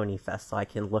open Ponyfest so I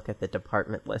can look at the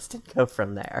department list and go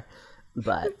from there.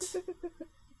 But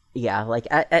yeah, like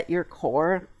at your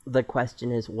core, the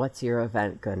question is, what's your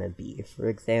event gonna be? For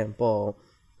example,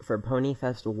 for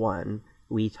Ponyfest 1,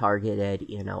 we targeted,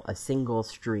 a single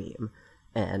stream.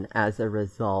 And as a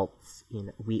result,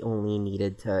 we only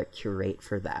needed to curate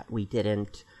for that. We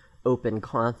didn't open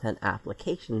content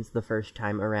applications the first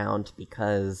time around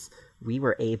because we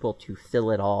were able to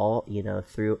fill it all,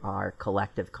 through our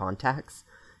collective contacts.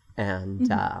 And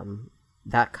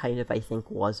that kind of, I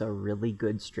think, was a really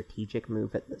good strategic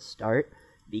move at the start,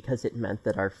 because it meant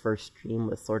that our first stream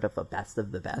was sort of a best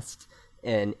of the best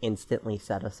and instantly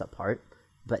set us apart.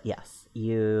 But yes,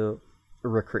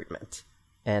 recruitment.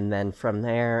 And then from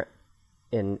there,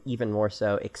 and even more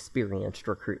so, experienced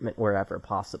recruitment wherever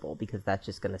possible, because that's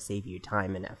just going to save you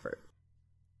time and effort.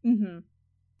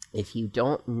 If you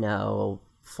don't know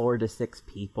 4 to 6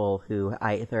 people who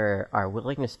either are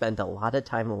willing to spend a lot of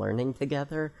time learning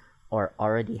together or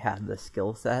already have the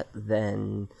skill set,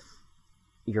 then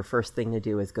your first thing to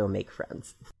do is go make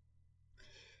friends.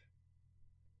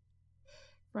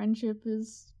 Friendship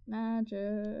is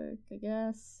magic, I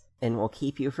guess. And will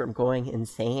keep you from going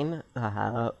insane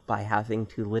by having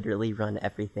to literally run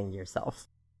everything yourself.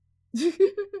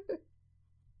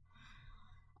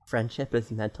 Friendship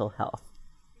is mental health.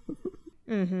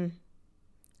 Oh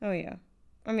yeah.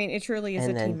 I mean, it truly is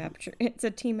team effort. It's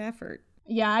a team effort.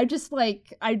 Yeah,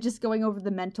 I'm just going over the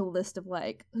mental list of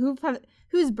like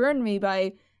who's burned me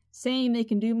by saying they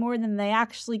can do more than they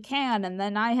actually can, and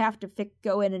then I have to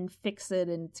go in and fix it,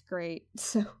 and it's great.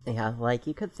 So yeah, like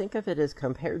you could think of it as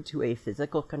compared to a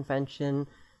physical convention,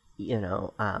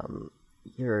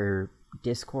 your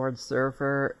Discord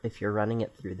server, if you're running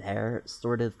it through there,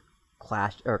 sort of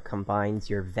combines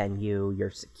your venue,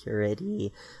 your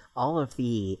security, all of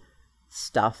the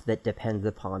stuff that depends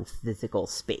upon physical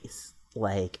space,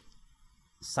 like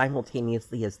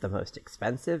simultaneously is the most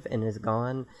expensive and is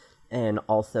gone, and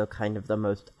also kind of the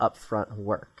most upfront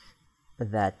work.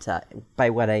 That, by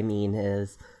what I mean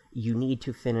is, you need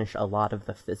to finish a lot of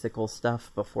the physical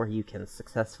stuff before you can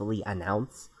successfully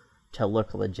announce to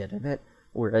look legitimate.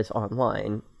 Whereas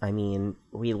online, I mean,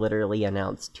 we literally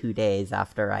announced 2 days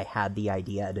after I had the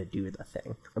idea to do the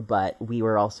thing. But we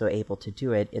were also able to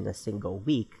do it in a single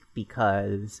week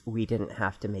because we didn't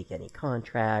have to make any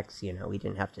contracts, we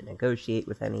didn't have to negotiate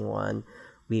with anyone.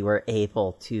 We were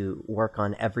able to work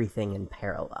on everything in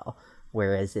parallel.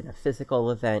 Whereas in a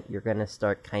physical event, you're going to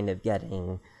start kind of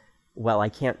getting well, I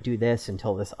can't do this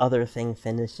until this other thing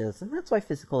finishes. And that's why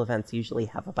physical events usually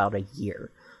have about a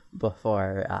year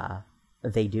before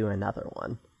they do another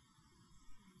one.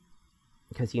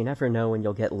 Because you never know when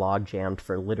you'll get log jammed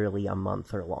for literally a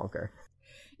month or longer.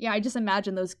 Yeah, I just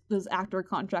imagine those actor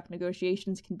contract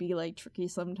negotiations can be like tricky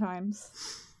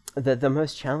sometimes. The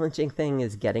most challenging thing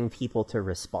is getting people to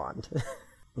respond.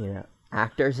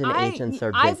 Actors and agents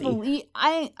are busy.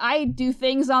 I do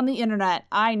things on the internet.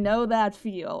 I know that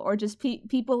feel. Or just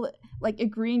people like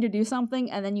agreeing to do something,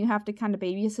 and then you have to kind of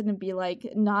babysit and be like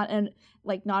not in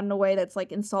a way that's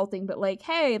like insulting, but like,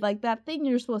 hey, like that thing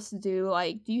you're supposed to do,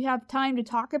 like, do you have time to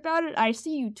talk about it? I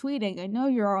see you tweeting. I know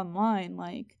you're online,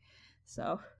 like,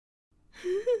 so.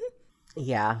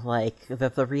 Yeah, like,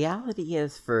 the reality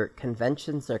is for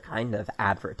conventions are kind of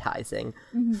advertising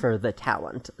for the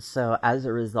talent. So as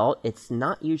a result, it's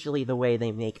not usually the way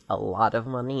they make a lot of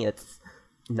money. It's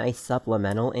nice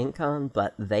supplemental income,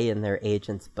 but they and their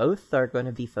agents both are going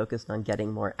to be focused on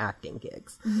getting more acting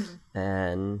gigs.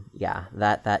 And yeah,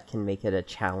 that can make it a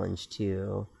challenge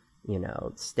to,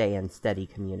 stay in steady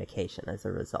communication as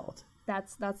a result.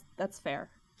 That's fair.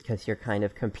 Because you're kind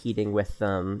of competing with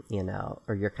them,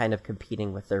 or you're kind of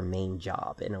competing with their main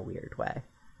job in a weird way.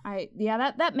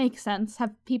 That makes sense.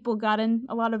 Have people gotten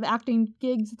a lot of acting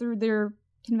gigs through their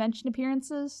convention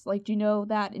appearances? Like, do you know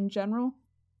that in general?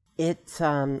 It's,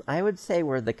 I would say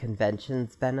where the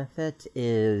convention's benefit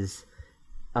is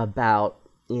about,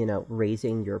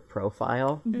 raising your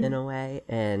profile in a way,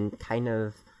 and kind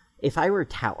of, if I were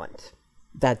talent,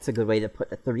 that's a good way to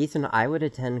put it. The reason I would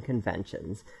attend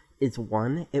conventions is,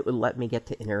 one, it would let me get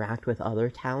to interact with other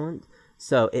talent,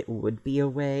 so it would be a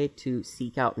way to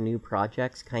seek out new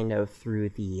projects kind of through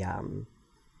the,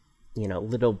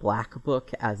 little black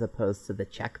book as opposed to the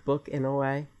checkbook in a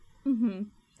way.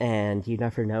 And you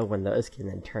never know when those can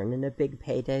then turn into big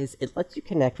paydays. It lets you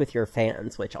connect with your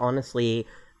fans, which honestly,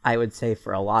 I would say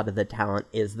for a lot of the talent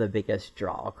is the biggest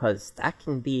draw, because that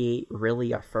can be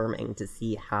really affirming to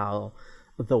see how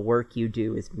the work you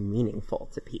do is meaningful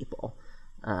to people.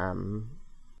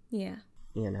 Yeah.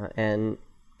 And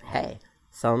hey,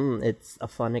 it's a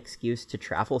fun excuse to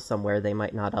travel somewhere they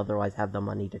might not otherwise have the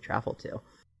money to travel to.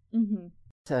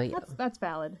 So yeah, that's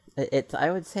valid.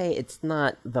 I would say it's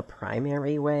not the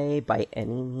primary way by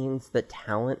any means that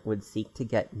talent would seek to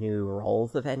get new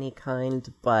roles of any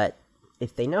kind, but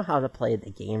if they know how to play the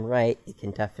game right, it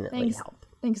can definitely help.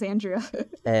 Thanks, Andrea.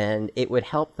 And it would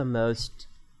help the most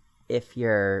if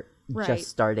you're just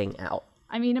starting out.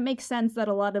 I mean, it makes sense that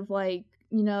a lot of, like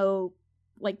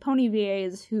Pony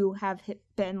VAs who have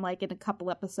been, like, in a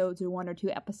couple episodes or one or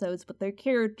two episodes, but their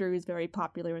character is very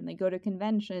popular and they go to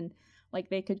convention, like,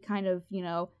 they could kind of,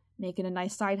 make it a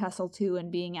nice side hustle, too,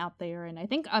 and being out there. And I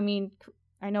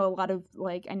know a lot of,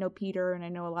 like, I know Peter and I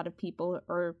know a lot of people,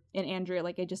 and Andrea,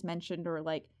 like I just mentioned, or,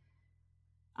 like,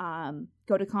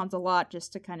 go to cons a lot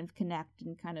just to kind of connect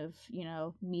and kind of,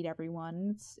 meet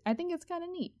everyone. I think it's kind of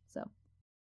neat, so.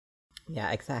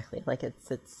 Yeah, exactly. Like,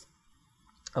 it's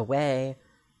a way,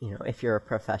 if you're a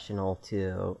professional,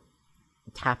 to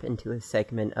tap into a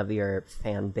segment of your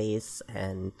fan base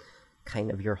and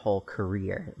kind of your whole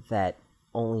career that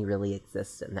only really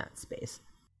exists in that space.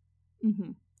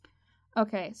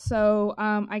 Okay, so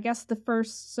I guess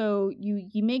so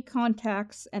you make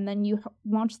contacts and then you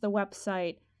launch the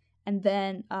website, and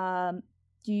then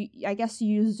you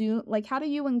use Zoom. Like, how do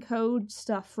you encode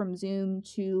stuff from Zoom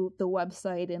to the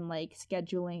website and, like,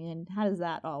 scheduling, and how does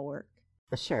that all work?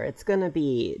 Sure, it's going to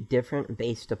be different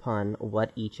based upon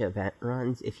what each event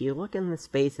runs. If you look in the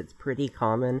space, it's pretty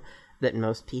common that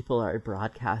most people are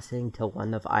broadcasting to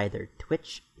one of either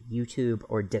Twitch, YouTube,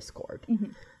 or Discord.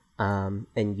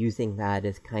 And using that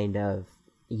as kind of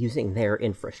using their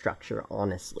infrastructure,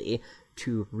 honestly,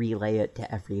 to relay it to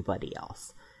everybody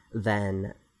else.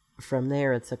 Then from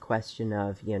there, it's a question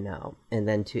of, and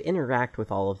then to interact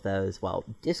with all of those, well,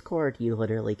 Discord, you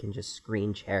literally can just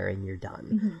screen share and you're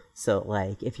done. So,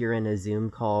 like, if you're in a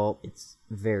Zoom call, it's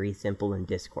very simple in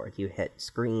Discord. You hit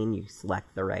screen, you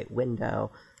select the right window,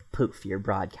 poof, you're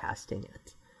broadcasting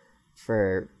it.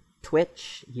 For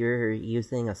Twitch, you're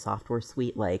using a software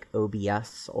suite like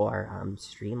OBS or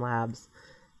Streamlabs,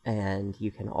 and you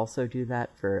can also do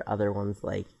that for other ones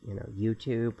like,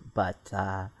 YouTube, but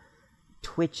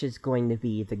Twitch is going to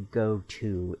be the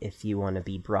go-to if you want to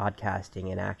be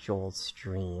broadcasting an actual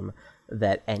stream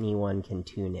that anyone can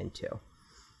tune into.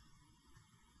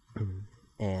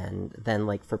 And then,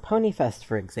 like, for Ponyfest,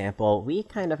 for example, we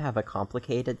kind of have a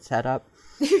complicated setup,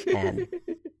 and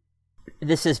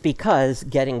This is because,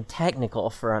 getting technical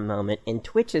for a moment, in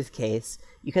Twitch's case,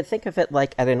 you could think of it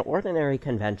like at an ordinary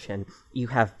convention, you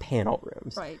have panel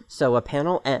rooms. Right. So a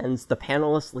panel ends, the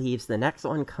panelist leaves, the next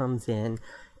one comes in.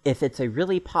 If it's a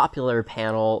really popular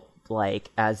panel,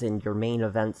 like as in your main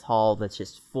events hall that's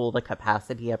just full to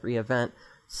capacity every event,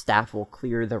 staff will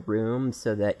clear the room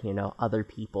so that, other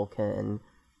people can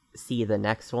see the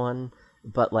next one.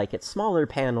 But, like, at smaller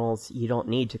panels, you don't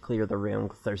need to clear the room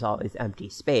because there's always empty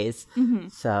space. Mm-hmm.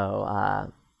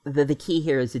 So, the key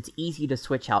here is it's easy to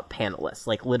switch out panelists.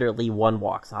 Like, literally, one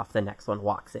walks off, the next one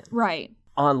walks in. Right.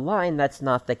 Online, that's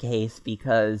not the case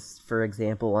because, for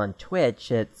example, on Twitch,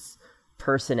 it's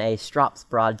person A stops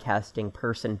broadcasting,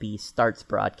 person B starts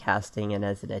broadcasting, and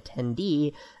as an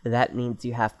attendee, that means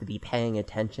you have to be paying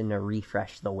attention to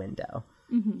refresh the window.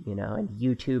 Mm-hmm. And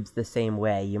YouTube's the same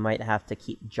way. You might have to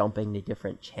keep jumping to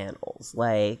different channels.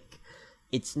 Like,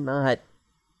 it's not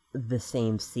the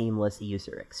same seamless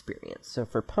user experience. So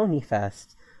for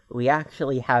Ponyfest, we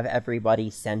actually have everybody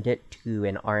send it to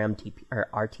an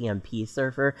RTMP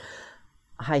server.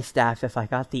 Hi, staff. If I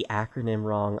got the acronym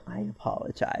wrong, I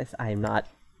apologize. I'm not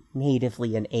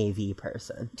natively an AV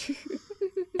person.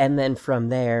 And then from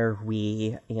there,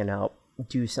 we,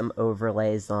 do some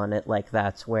overlays on it, like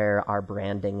that's where our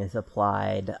branding is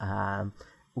applied.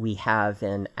 We have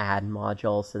an ad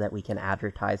module so that we can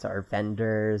advertise our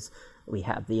vendors. We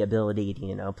have the ability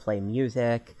to, play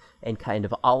music, and kind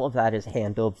of all of that is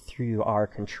handled through our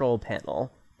control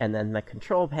panel. And then the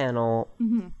control panel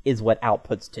is what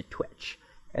outputs to Twitch.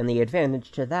 And the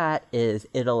advantage to that is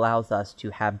it allows us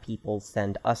to have people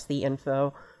send us the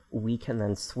info. We can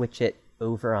then switch it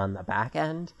over on the back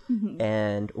end,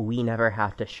 and we never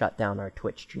have to shut down our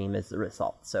Twitch stream as a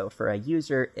result. So for a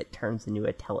user, it turns into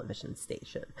a television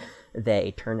station.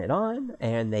 They turn it on,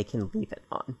 and they can leave it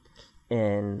on.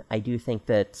 And I do think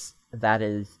that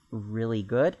is really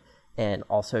good, and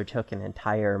also took an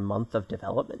entire month of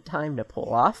development time to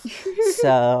pull off.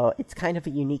 So it's kind of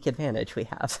a unique advantage we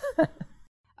have.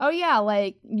 Oh yeah,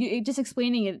 like you just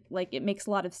explaining it, like it makes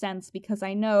a lot of sense because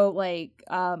I know,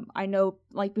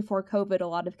 before COVID, a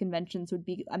lot of conventions would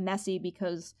be messy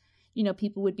because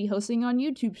people would be hosting on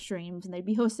YouTube streams and they'd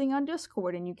be hosting on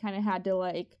Discord, and you kind of had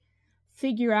to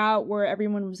figure out where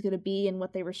everyone was going to be and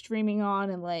what they were streaming on,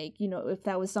 and if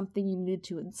that was something you needed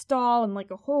to install and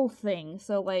a whole thing.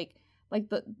 So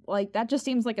that just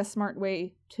seems like a smart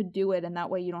way to do it, and that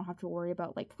way you don't have to worry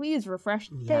about please refresh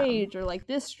the page, or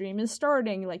this stream is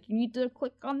starting, you need to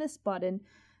click on this button.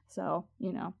 So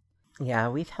Yeah,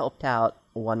 we've helped out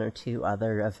one or two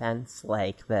other events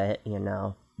like that.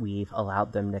 We've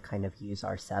allowed them to kind of use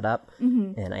our setup,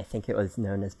 and I think it was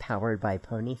known as Powered by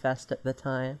Ponyfest at the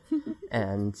time.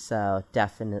 And so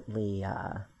definitely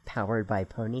Powered by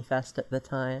Ponyfest at the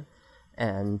time,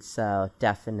 and so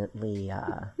definitely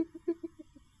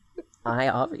I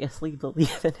obviously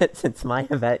believe in it since my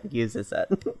event uses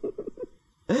it.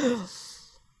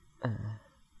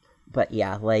 But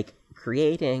yeah,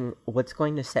 creating what's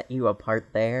going to set you apart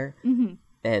there,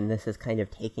 and this is kind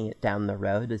of taking it down the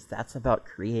road, is that's about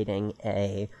creating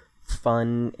a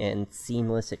fun and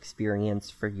seamless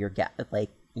experience for your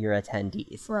your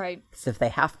attendees. Right. Because if they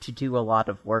have to do a lot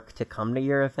of work to come to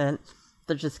your event,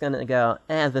 they're just going to go,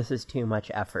 this is too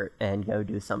much effort, and go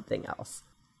do something else.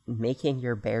 Making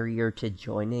your barrier to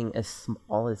joining as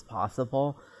small as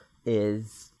possible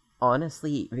is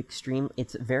honestly extreme.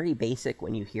 It's very basic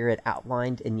when you hear it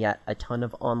outlined, and yet a ton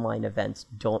of online events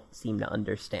don't seem to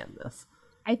understand this.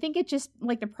 I think it just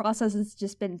the process has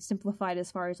just been simplified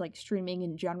as far as streaming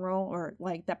in general, or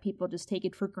that people just take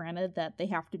it for granted that they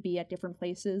have to be at different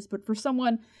places. But for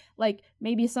someone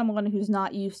maybe someone who's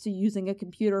not used to using a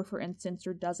computer, for instance,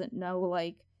 or doesn't know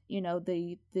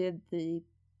the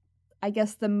I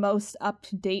guess the most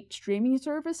up-to-date streaming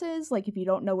services, if you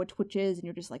don't know what Twitch is and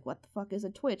you're just what the fuck is a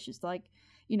Twitch? It's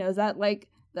is that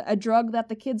a drug that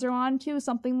the kids are on to,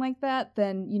 something like that?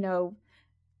 Then,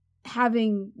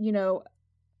 having,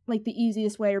 the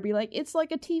easiest way would be it's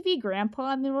like a TV,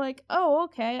 Grandpa, and they're oh,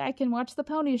 okay, I can watch the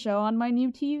Pony Show on my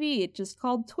new TV. It's just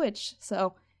called Twitch.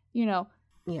 So,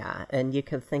 Yeah, and you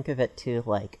can think of it too,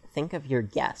 think of your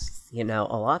guests. A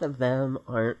lot of them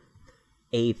aren't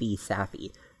AV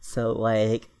savvy. So,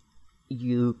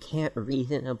 you can't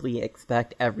reasonably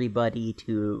expect everybody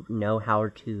to know how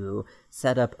to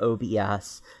set up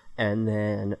OBS and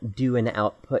then do an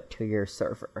output to your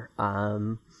server.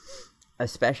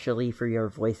 Especially for your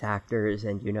voice actors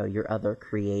and, your other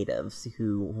creatives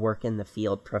who work in the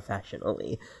field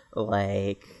professionally.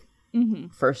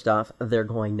 First off, they're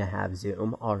going to have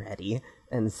Zoom already.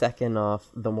 And second off,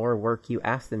 the more work you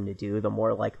ask them to do, the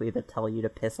more likely they'll tell you to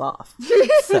piss off.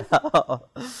 So,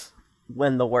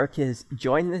 when the work is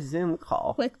join the Zoom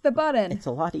call. Click the button. It's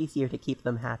a lot easier to keep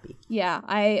them happy. Yeah,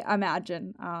 I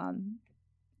imagine.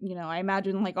 I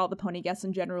imagine like all the pony guests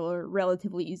in general are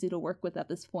relatively easy to work with at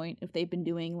this point if they've been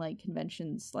doing like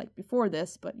conventions like before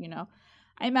this. But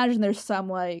I imagine there's some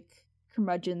like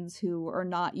curmudgeons who are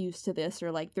not used to this,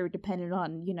 or like they're dependent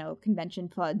on convention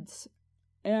funds.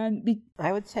 And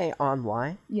I would say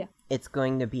online, it's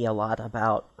going to be a lot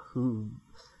about who,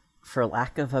 for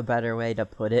lack of a better way to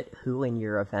put it, who in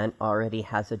your event already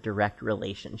has a direct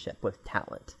relationship with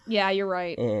talent. Yeah, you're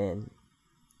right. And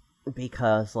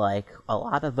because, like, a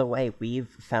lot of the way we've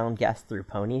found guests through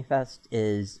Ponyfest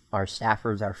is our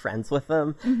staffers are friends with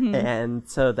them, and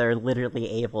so they're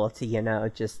literally able to,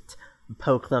 just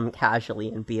poke them casually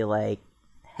and be like,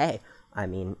 hey, I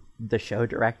mean, the show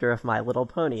director of My Little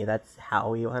Pony, that's how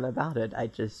we went about it. I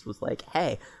just was like,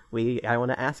 hey, I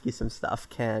want to ask you some stuff.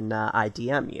 Can I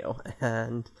DM you?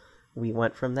 And we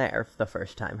went from there the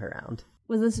first time around.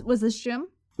 Was this Jim?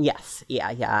 Yes.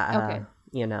 Yeah.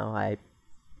 Okay.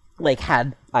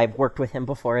 I've worked with him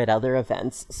before at other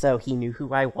events, so he knew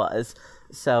who I was.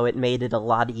 So it made it a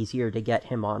lot easier to get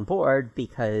him on board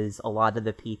because a lot of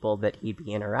the people that he'd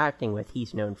be interacting with,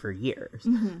 he's known for years.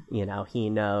 He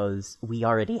knows we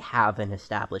already have an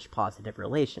established positive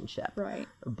relationship. Right.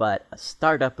 But a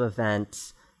startup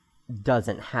event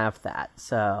doesn't have that,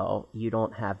 so you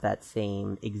don't have that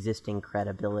same existing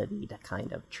credibility to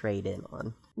kind of trade in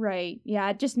on. Right. Yeah,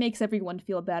 it just makes everyone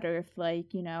feel better if,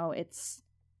 it's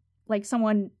like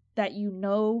someone that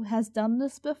has done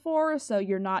this before, so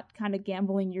you're not kind of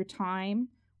gambling your time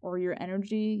or your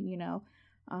energy,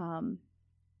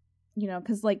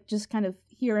 because just kind of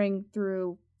hearing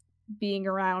through being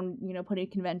around, putting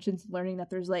conventions, learning that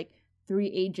there's like three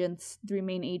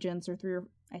main agents, or three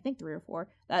or four,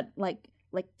 that like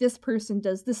this person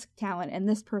does this talent and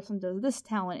this person does this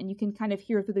talent, and you can kind of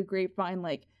hear through the grapevine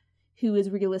like who is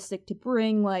realistic to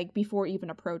bring like before even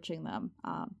approaching them.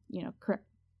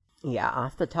 Yeah,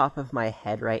 off the top of my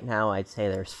head right now, I'd say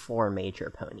there's 4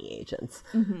 major pony agents.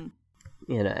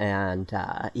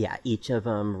 Each of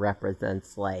them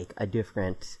represents like a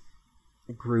different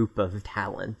group of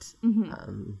talent,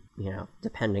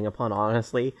 depending upon,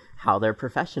 honestly, how they're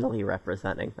professionally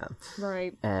representing them.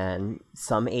 Right. And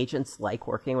some agents like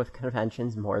working with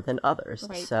conventions more than others.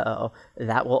 Right. So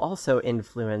that will also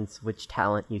influence which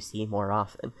talent you see more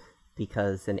often.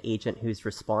 Because an agent who's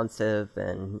responsive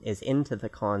and is into the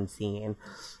con scene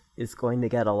is going to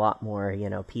get a lot more,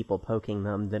 people poking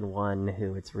them than one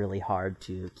who it's really hard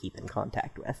to keep in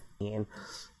contact with. And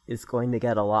is going to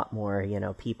get a lot more,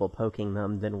 people poking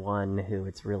them than one who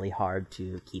it's really hard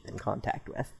to keep in contact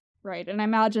with. Right. And I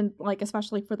imagine, like,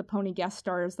 especially for the pony guest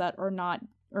stars that are not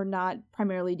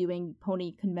primarily doing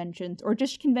pony conventions or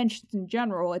just conventions in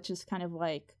general, it's just kind of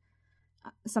like,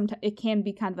 sometimes it can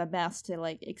be kind of a mess to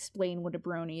like explain what a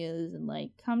brony is and like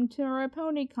come to our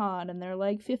PonyCon and they're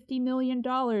like $50 million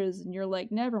and you're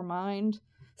like never mind.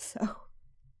 So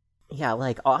yeah,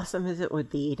 like awesome as it would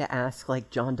be to ask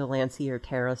like John Delancey or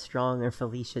Tara Strong or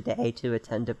Felicia Day to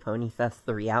attend a Ponyfest,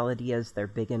 the reality is they're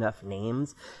big enough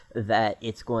names that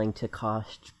it's going to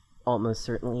cost almost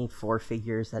certainly 4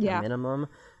 figures at a minimum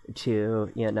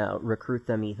to recruit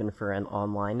them even for an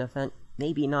online event.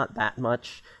 Maybe not that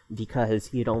much,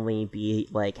 because you'd only be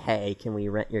like, hey, can we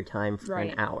rent your time for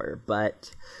an hour?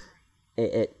 But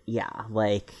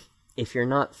if you're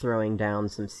not throwing down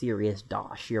some serious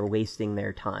dosh, you're wasting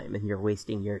their time, and you're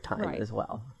wasting your time as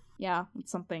well. Yeah,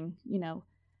 it's something,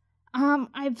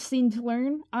 I've seen to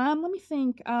learn. Let me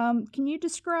think. Can you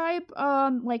describe,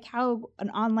 like, how an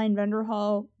online vendor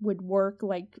hall would work,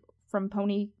 like, from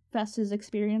Ponyfest's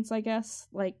experience, I guess?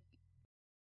 Like,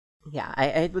 yeah,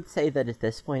 I would say that at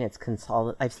this point it's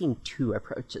I've seen 2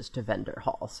 approaches to vendor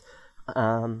halls.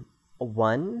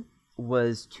 One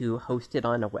was to host it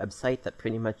on a website that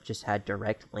pretty much just had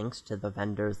direct links to the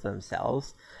vendors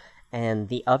themselves. And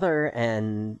the other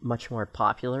and much more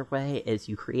popular way is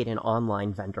you create an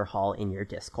online vendor hall in your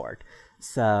Discord.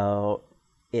 So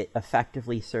it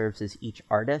effectively serves as each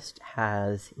artist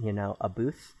has, a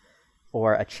booth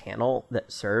or a channel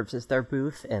that serves as their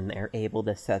booth, and they're able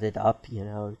to set it up,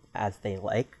 as they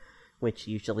like, which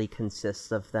usually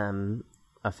consists of them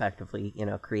effectively,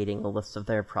 creating a list of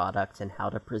their products and how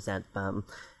to present them,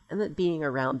 and then being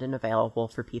around and available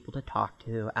for people to talk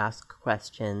to, ask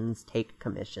questions, take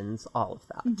commissions, all of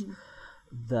that.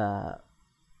 The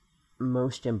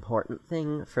most important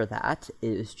thing for that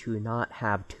is to not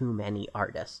have too many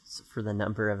artists for the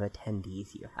number of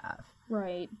attendees you have.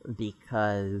 Right.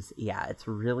 Because, yeah, it's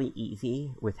really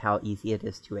easy with how easy it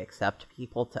is to accept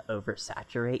people to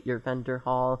oversaturate your vendor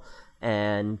hall,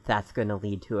 and that's going to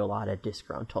lead to a lot of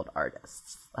disgruntled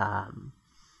artists.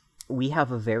 We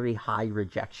have a very high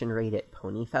rejection rate at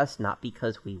Ponyfest, not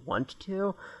because we want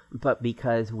to, but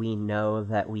because we know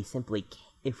that we simply,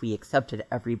 if we accepted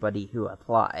everybody who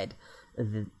applied,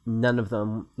 none of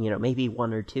them, maybe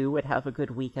one or two would have a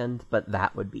good weekend, but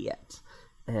that would be it.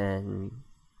 And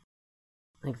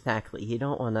exactly, you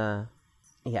don't want to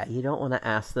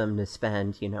ask them to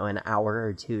spend, an hour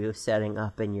or two setting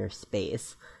up in your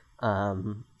space,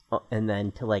 and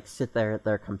then to sit there at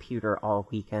their computer all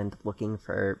weekend looking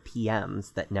for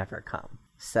PMs that never come.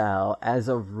 So as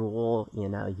a rule,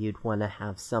 you'd want to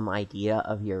have some idea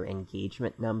of your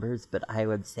engagement numbers, but I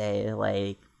would say,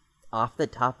 off the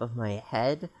top of my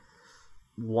head,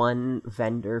 one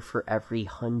vendor for every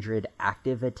 100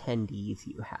 active attendees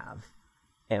you have.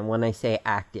 And when I say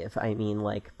active, I mean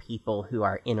people who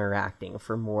are interacting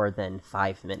for more than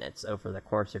 5 minutes over the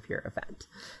course of your event.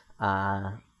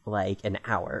 An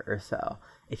hour or so.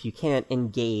 If you can't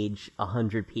engage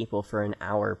 100 people for an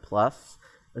hour plus,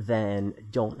 then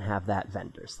don't have that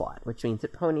vendor slot, which means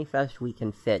at Ponyfest we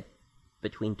can fit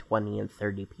between 20 and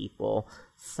 30 people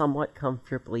somewhat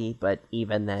comfortably, but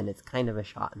even then it's kind of a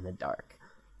shot in the dark.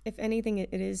 If anything,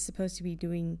 it's supposed to be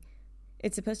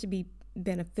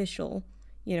beneficial.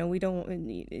 You don't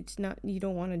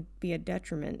want to be a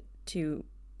detriment to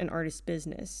an artist's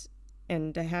business.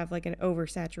 And to have an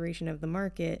oversaturation of the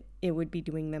market, it would be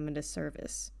doing them a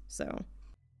disservice. So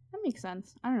that makes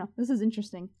sense. I don't know. This is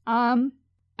interesting.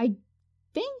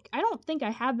 I don't think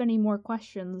I have any more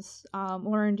questions.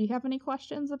 Lauren, do you have any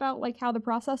questions about how the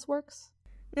process works?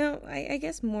 No, I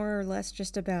guess more or less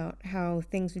just about how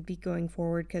things would be going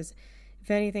forward, because if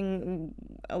anything,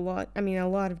 a lot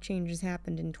of changes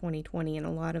happened in 2020, and a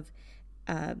lot of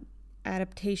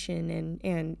adaptation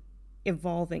and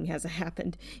evolving has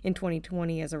happened in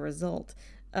 2020 as a result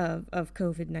of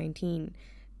COVID-19,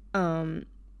 and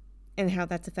how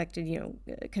that's affected,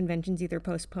 conventions either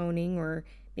postponing or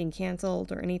being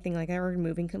canceled or anything like that, or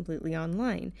moving completely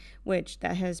online, which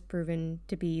that has proven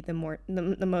to be the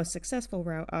most successful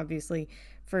route, obviously,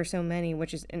 for so many,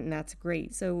 and that's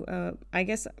great. So I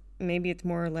guess maybe it's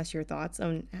more or less your thoughts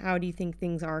on how do you think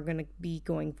things are going to be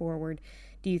going forward.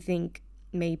 Do you think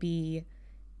maybe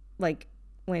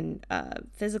when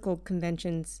physical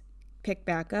conventions pick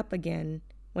back up again,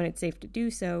 when it's safe to do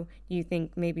so, do you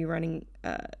think maybe running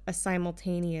a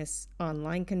simultaneous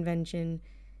online convention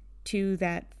to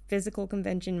that physical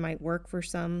convention might work for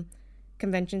some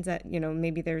conventions that,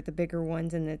 maybe they're the bigger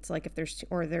ones, and it's if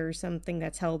there's something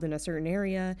that's held in a certain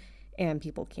area and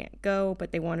people can't go,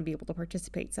 but they want to be able to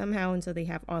participate somehow, and so they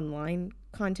have online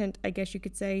content, I guess you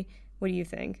could say. What do you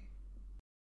think?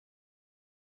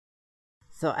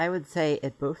 So I would say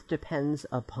it both depends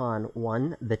upon,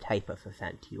 one, the type of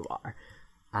event you are.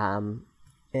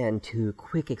 And to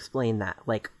quick explain that,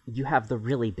 you have the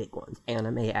really big ones,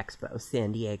 Anime Expo,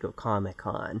 San Diego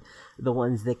Comic-Con, the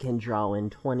ones that can draw in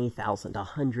 20,000,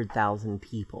 100,000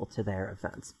 people to their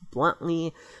events.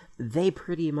 Bluntly, they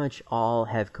pretty much all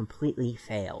have completely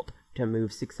failed to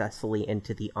move successfully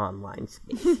into the online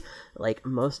space.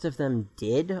 Most of them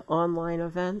did online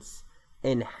events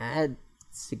and had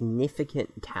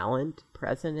significant talent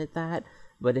present at that,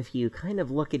 but if you kind of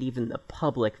look at even the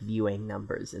public viewing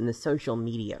numbers and the social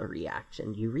media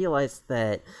reaction, you realize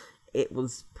that it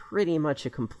was pretty much a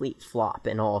complete flop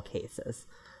in all cases.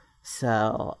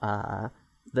 So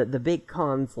the big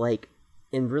cons,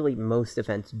 in really most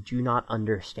events, do not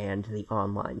understand the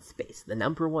online space. The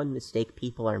number one mistake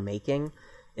people are making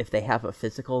if they have a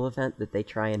physical event that they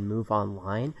try and move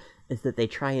online is that they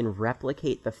try and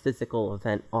replicate the physical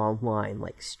event online,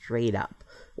 straight up,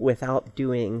 without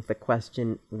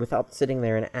sitting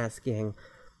there and asking,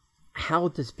 how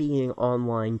does being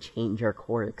online change our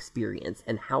core experience,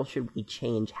 and how should we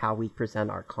change how we present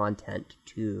our content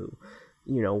to,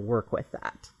 work with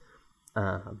that?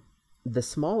 The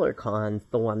smaller cons,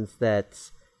 the ones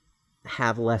that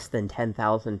have less than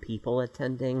 10,000 people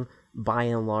attending, by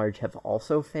and large have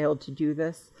also failed to do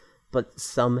this, but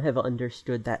some have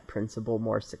understood that principle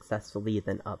more successfully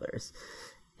than others.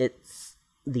 It's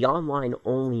the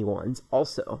online-only ones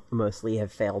also mostly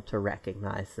have failed to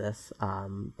recognize this,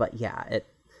 but yeah,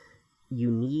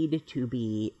 you need to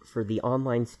be, for the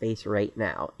online space right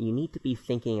now, you need to be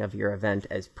thinking of your event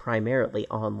as primarily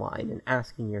online and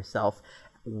asking yourself,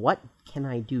 what can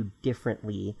I do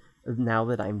differently now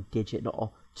that I'm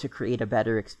digital to create a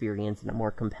better experience and a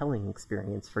more compelling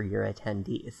experience for your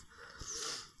attendees?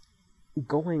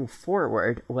 going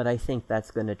forward, what I think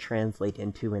that's going to translate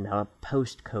into in a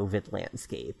post-COVID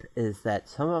landscape is that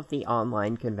some of the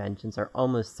online conventions are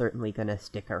almost certainly going to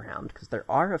stick around because there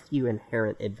are a few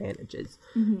inherent advantages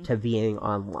to being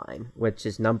online, which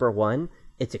is number one,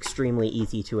 it's extremely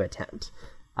easy to attend.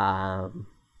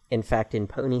 In fact, in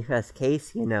Ponyfest's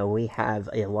case, we have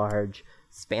a large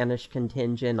Spanish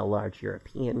contingent, a large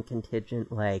European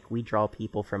contingent, like we draw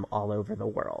people from all over the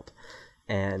world.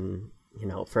 And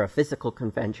for a physical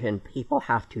convention, people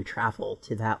have to travel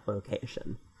to that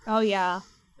location. Oh, yeah.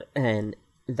 And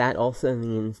that also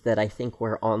means that I think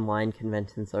where online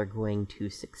conventions are going to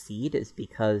succeed is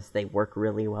because they work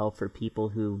really well for people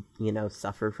who,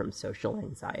 suffer from social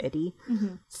anxiety.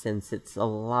 Since it's a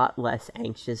lot less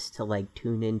anxious to,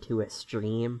 tune into a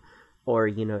stream or,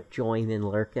 join and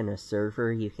lurk in a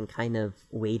server. You can kind of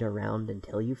wait around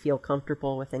until you feel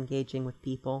comfortable with engaging with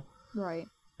people. Right.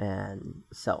 And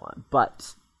so on.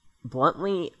 But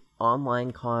bluntly, online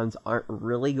cons aren't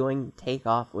really going to take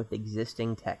off with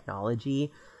existing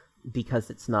technology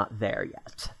because it's not there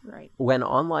yet. Right. When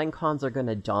online cons are going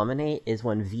to dominate is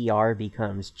when VR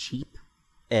becomes cheap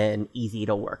and easy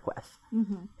to work with.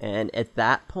 And at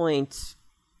that point,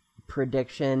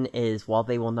 prediction is while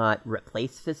they will not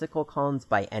replace physical cons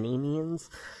by any means,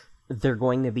 they're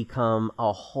going to become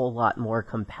a whole lot more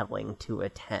compelling to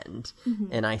attend.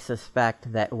 And I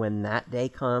suspect that when that day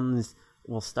comes,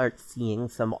 we'll start seeing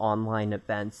some online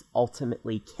events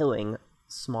ultimately killing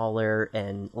smaller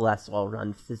and less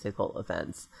well-run physical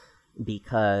events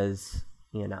because,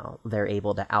 they're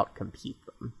able to outcompete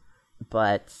them.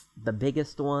 But the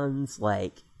biggest ones,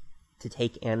 to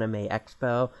take Anime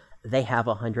Expo, they have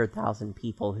 100,000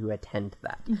 people who attend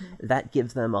that. That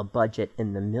gives them a budget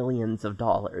in the millions of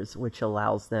dollars, which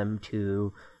allows them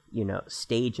to,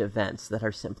 stage events that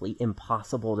are simply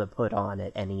impossible to put on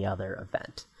at any other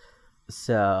event.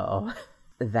 So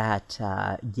that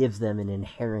gives them an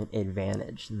inherent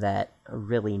advantage that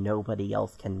really nobody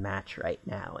else can match right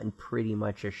now and pretty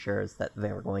much assures that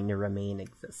they're going to remain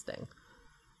existing.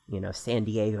 San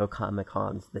Diego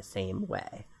Comic-Con's the same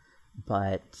way.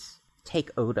 But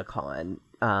take Otakon.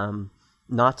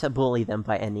 Not to bully them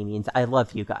by any means. I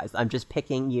love you guys. I'm just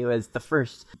picking you as the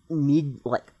first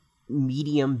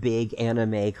medium big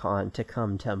anime con to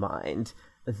come to mind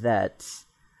that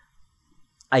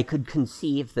I could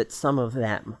conceive that some of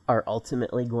them are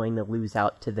ultimately going to lose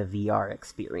out to the VR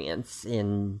experience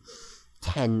in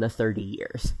 10 to 30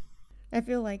 years. I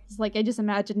feel like... It's I just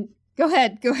imagine... Go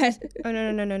ahead. Oh,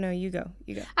 no, you go.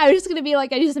 I was just gonna be I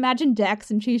just imagine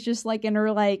Dex, and she's just in her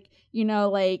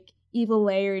evil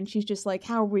lair, and she's just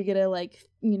how are we gonna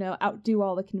outdo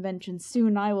all the conventions?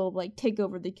 Soon I will take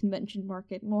over the convention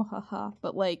market, mwahaha,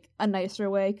 but a nicer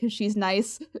way because she's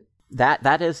nice.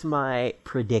 That is my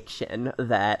prediction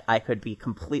that I could be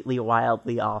completely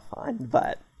wildly off on,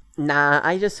 but nah,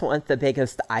 I just want the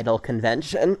biggest idol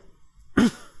convention.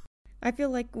 I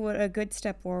feel like what a good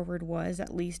step forward was,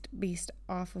 at least based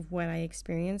off of what I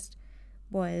experienced,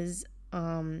 was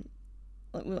a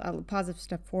positive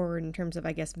step forward in terms of,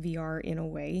 I guess, VR in a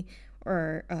way,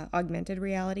 or augmented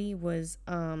reality, was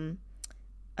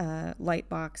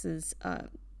Lightbox's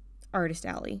Artist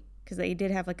Alley. Because they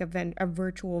did have a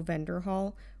virtual vendor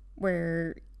hall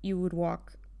where you would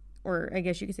walk, or I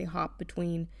guess you could say hop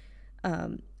between,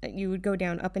 you would go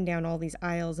up and down all these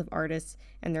aisles of artists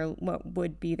and what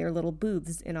would be their little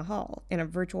booths in a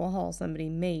virtual hall somebody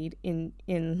made in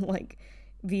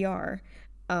VR.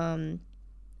 And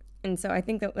so I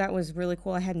think that was really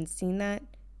cool. I hadn't seen that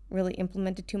really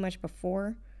implemented too much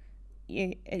before.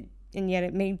 And yet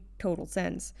it made total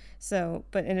sense. So,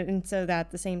 and so that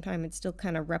at the same time, it still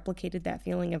kind of replicated that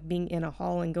feeling of being in a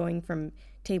hall and going from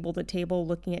table to table,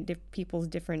 looking at people's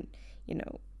different,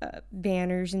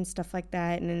 banners and stuff like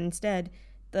that. And instead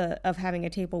of having a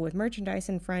table with merchandise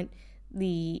in front,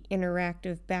 the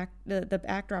interactive the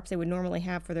backdrops they would normally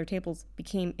have for their tables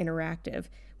became interactive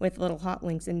with little hot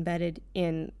links embedded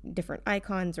in different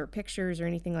icons or pictures or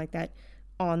anything like that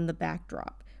on the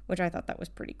backdrop, which I thought that was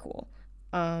pretty cool.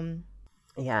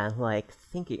 Yeah,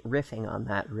 riffing on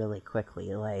that really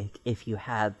quickly, if you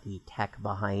had the tech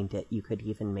behind it, you could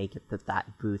even make it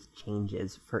that booth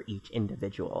changes for each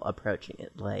individual approaching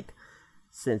it.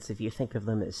 Since if you think of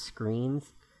them as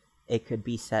screens, it could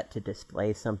be set to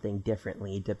display something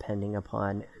differently depending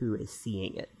upon who is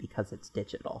seeing it because it's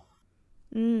digital.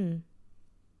 You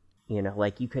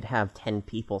could have 10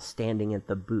 people standing at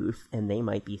the booth and they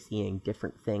might be seeing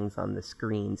different things on the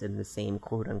screens in the same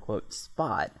quote-unquote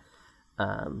spot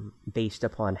based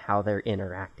upon how they're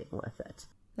interacting with it.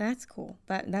 That's cool.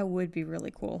 That would be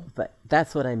really cool. But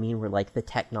that's what I mean, where the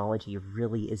technology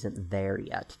really isn't there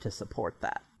yet to support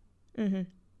that. Mm-hmm.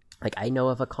 Like, I know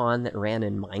of a con that ran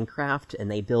in Minecraft, and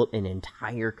they built an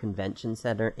entire convention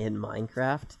center in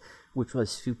Minecraft, which was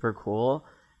super cool.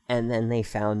 And then they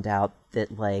found out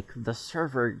that, like, the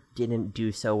server didn't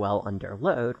do so well under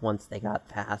load once they got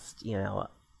past,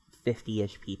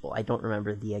 50-ish people. I don't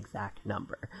remember the exact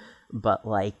number. But,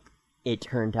 like, it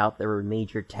turned out there were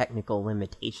major technical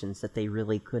limitations that they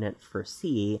really couldn't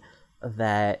foresee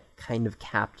that kind of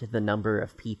capped the number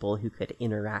of people who could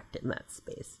interact in that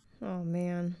space. Oh,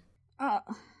 man.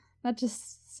 That's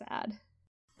just sad.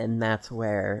 And that's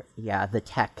where, the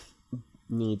tech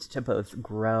needs to both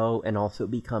grow and also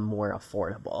become more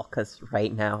affordable. Because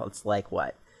right now it's like,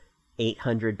 what,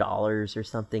 $800 or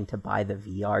something to buy the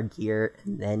VR gear,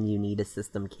 and then you need a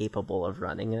system capable of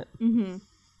running it. Mm-hmm.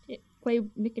 Play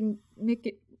Rick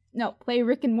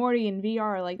and Morty in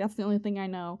VR. Like, that's the only thing I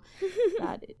know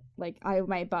that, like, I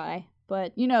might buy.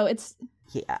 But, it's...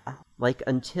 Yeah, like,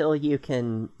 until you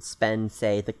can spend,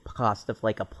 say, the cost of,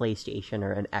 like, a PlayStation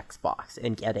or an Xbox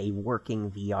and get a working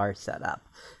VR setup,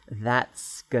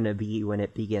 that's gonna be when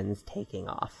it begins taking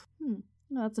off.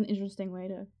 Well, that's an interesting way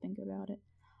to think about it.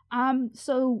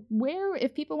 So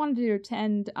if people wanted to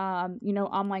attend,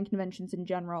 online conventions in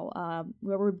general,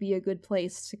 where would be a good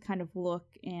place to kind of look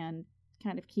and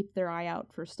kind of keep their eye out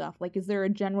for stuff? Like, is there a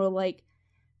general, like,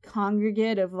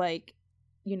 congregate of, like,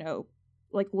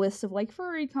 like lists of like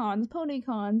furry cons, pony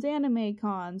cons, anime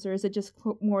cons, or is it just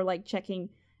more like checking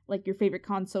like your favorite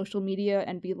con social media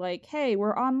and be like, hey,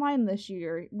 we're online this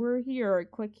year, we're here,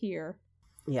 click here?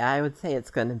 Yeah, I would say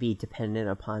it's going to be dependent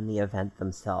upon the event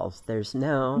themselves. There's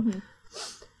no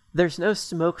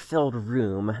smoke-filled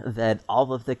room that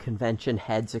all of the convention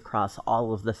heads across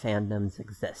all of the fandoms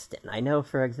exist in. I know,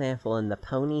 for example, in the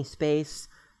pony space,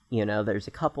 there's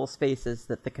a couple spaces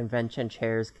that the convention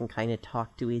chairs can kind of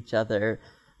talk to each other,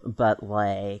 but,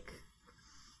 like,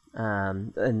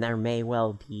 and there may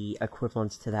well be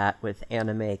equivalents to that with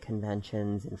anime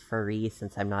conventions and furry,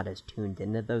 since I'm not as tuned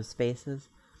into those spaces.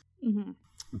 Mm-hmm.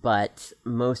 But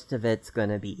most of it's going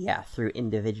to be, through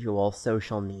individual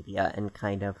social media and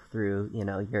kind of through,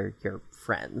 your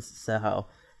friends. So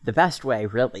the best way,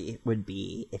 really, would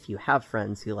be if you have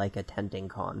friends who like attending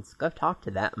cons, go talk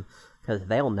to them. Because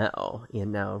they'll know,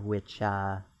 which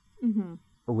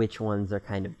ones are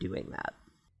kind of doing that.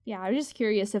 Yeah, I was just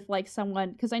curious if, like,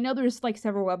 someone... Because I know there's, like,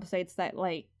 several websites that,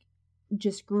 like,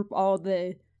 just group all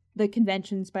the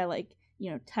conventions by, like,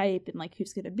 type and, like,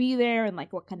 who's going to be there and,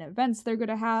 like, what kind of events they're going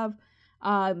to have.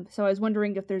 So I was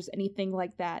wondering if there's anything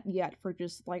like that yet for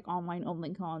just, like,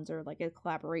 online-only cons or, like, a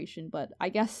collaboration. But I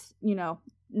guess,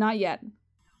 not yet.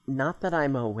 Not that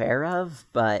I'm aware of,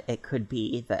 but it could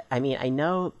be that... I mean, I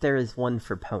know there is one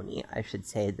for Pony, I should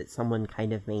say, that someone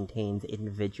kind of maintains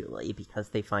individually because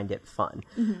they find it fun.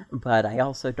 Mm-hmm. But I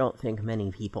also don't think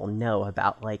many people know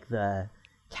about, like, the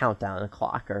countdown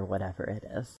clock or whatever it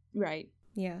is. Right.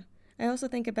 Yeah. I also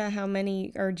think about how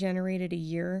many are generated a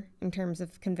year in terms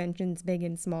of conventions, big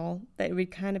and small, that it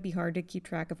would kind of be hard to keep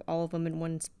track of all of them in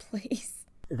one place.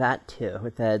 That,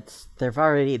 too. There've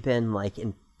already been, like,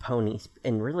 in Ponies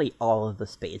in really all of the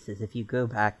spaces. If you go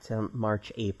back to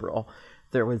March, April,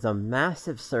 there was a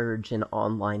massive surge in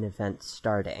online events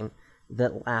starting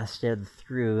that lasted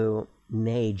through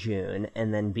May, June,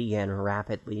 and then began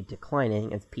rapidly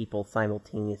declining as people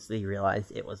simultaneously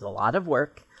realized it was a lot of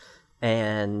work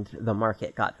and the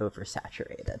market got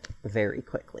oversaturated very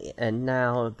quickly. And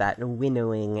now that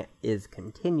winnowing is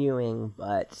continuing,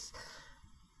 but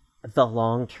the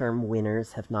long-term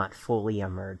winners have not fully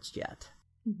emerged yet.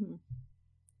 Mm-hmm.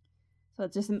 So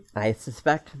it's just... I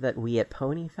suspect that we at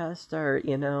Ponyfest are,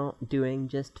 doing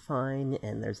just fine,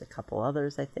 and there's a couple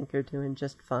others I think are doing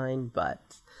just fine,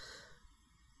 but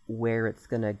where it's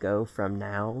gonna go from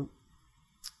now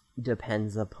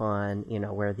depends upon,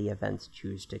 where the events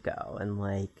choose to go. And,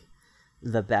 like,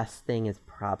 the best thing is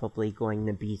probably going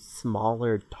to be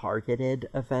smaller targeted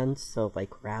events, so,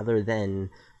 like, rather than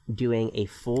doing a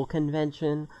full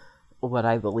convention, what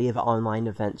I believe online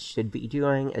events should be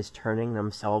doing is turning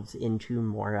themselves into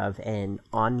more of an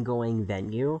ongoing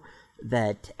venue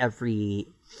that every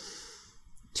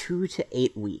 2 to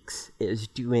 8 weeks is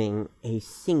doing a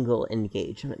single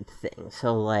engagement thing.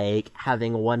 So, like,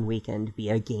 having one weekend be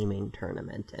a gaming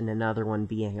tournament, and another one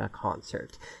being a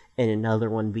concert, and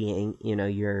another one being,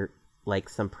 your, like,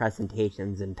 some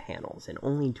presentations and panels, and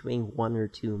only doing 1 or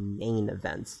 2 main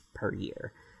events per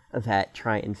year that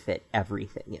try and fit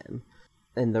everything in.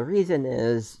 And the reason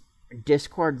is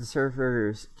Discord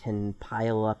servers can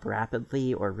pile up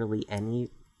rapidly, or really any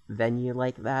venue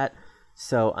like that.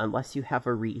 So unless you have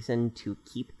a reason to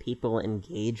keep people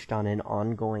engaged on an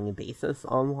ongoing basis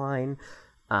online,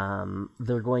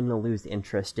 they're going to lose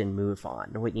interest and move on.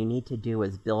 What you need to do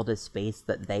is build a space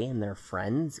that they and their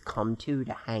friends come to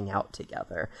hang out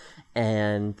together.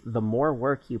 And the more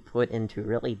work you put into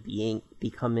really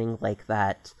becoming like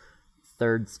that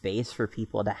third space for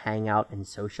people to hang out and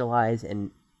socialize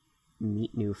and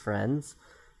meet new friends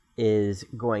is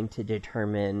going to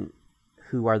determine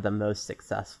who are the most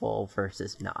successful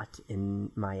versus not,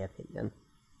 in my opinion.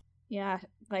 Yeah,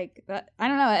 like that. I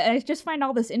don't know. I just find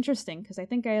all this interesting because I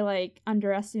think I like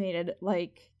underestimated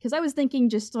because I was thinking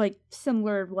just like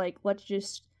similar, like let's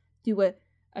just do a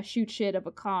shoot shit of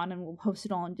a con and we'll post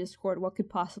it all on Discord. What could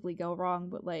possibly go wrong?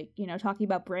 But like, talking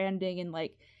about branding and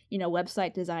like,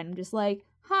 website design, I'm just like,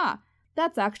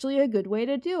 that's actually a good way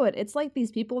to do it. It's like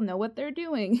these people know what they're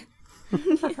doing.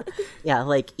 Yeah,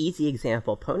 like easy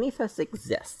example, Ponyfest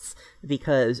exists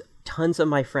because tons of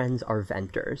my friends are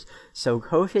vendors. So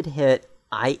COVID hit,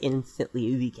 I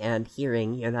instantly began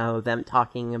hearing, them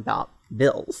talking about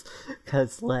bills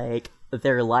because like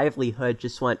their livelihood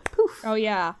just went poof. Oh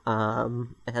yeah.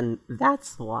 And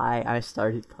that's why I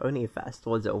started Ponyfest,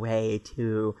 was a way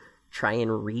to try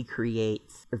and recreate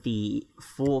the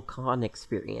full con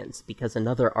experience, because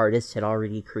another artist had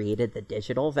already created the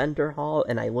digital vendor hall,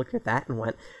 and I looked at that and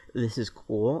went, this is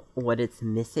cool. What it's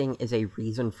missing is a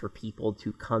reason for people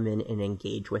to come in and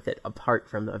engage with it apart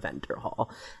from the vendor hall.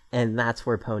 And that's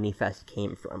where Ponyfest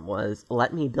came from, was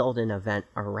let me build an event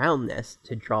around this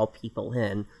to draw people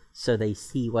in so they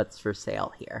see what's for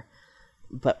sale here.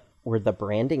 But where the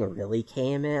branding really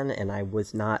came in, and I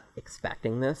was not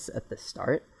expecting this at the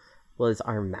start, was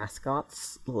our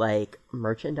mascots. Like,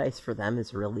 merchandise for them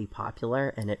is really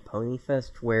popular, and at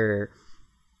Ponyfest we're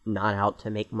not out to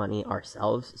make money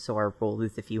ourselves, so our role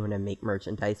is, if you want to make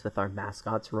merchandise with our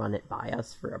mascots, run it by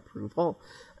us for approval,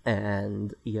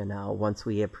 and once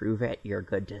we approve it, you're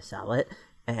good to sell it.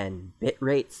 And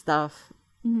bitrate stuff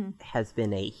has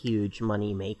been a huge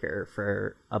money maker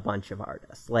for a bunch of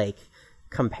artists, like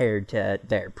compared to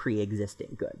their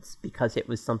pre-existing goods, because it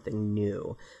was something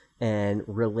new and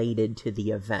related to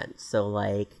the event. So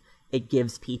like, it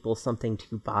gives people something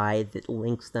to buy that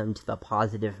links them to the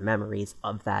positive memories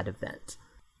of that event.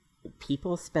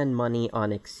 People spend money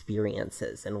on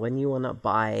experiences, and when you want to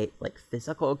buy like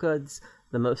physical goods,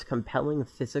 the most compelling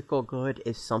physical good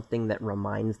is something that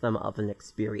reminds them of an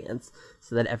experience,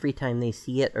 so that every time they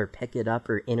see it or pick it up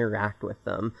or interact with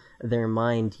them, their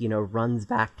mind, runs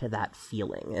back to that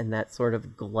feeling and that sort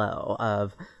of glow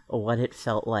of what it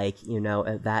felt like,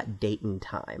 at that date and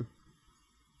time.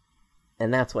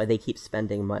 And that's why they keep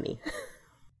spending money.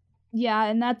 Yeah,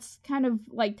 and that's kind of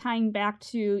like tying back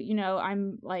to,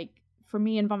 I'm like, for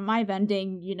me and my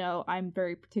vending, I'm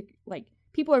very particular, like,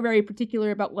 people are very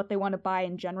particular about what they want to buy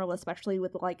in general, especially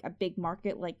with like a big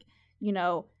market. Like,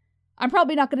 I'm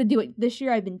probably not going to do it this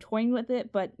year. I've been toying with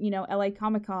it, but LA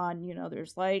Comic-Con,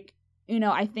 there's like,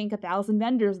 I think 1,000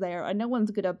 vendors there, and no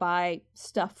one's going to buy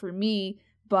stuff for me.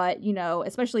 But,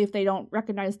 especially if they don't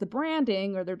recognize the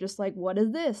branding, or they're just like, what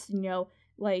is this?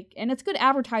 Like, and it's good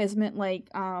advertisement, like,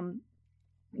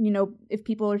 if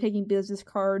people are taking business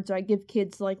cards, or I give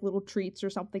kids like little treats or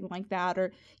something like that,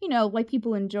 or, like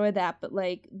people enjoy that. But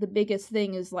like the biggest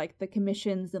thing is like the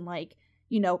commissions, and like,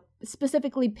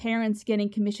 specifically parents getting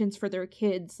commissions for their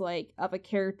kids, like of a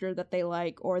character that they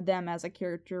like, or them as a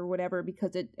character or whatever,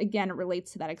 because it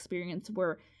relates to that experience,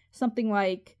 where something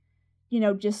like,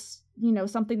 just,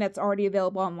 something that's already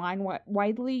available online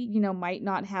widely, might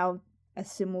not have a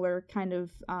similar kind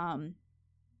of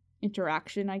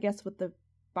interaction, I guess, with the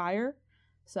buyer.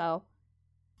 So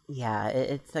yeah,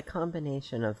 it's a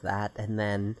combination of that, and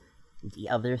then the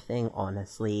other thing,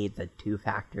 honestly, the two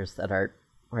factors that are,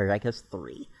 or I guess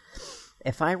three.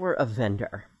 If I were a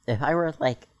vendor, if I were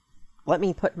like, let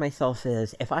me put myself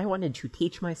as, if I wanted to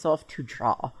teach myself to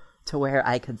draw to where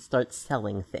I could start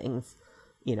selling things,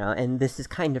 and this is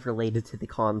kind of related to the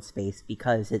con space,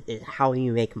 because it is how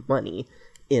you make money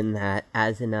in that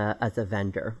as a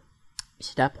vendor.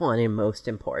 Step one, and most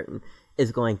important,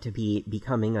 is going to be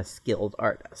becoming a skilled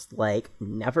artist. Like,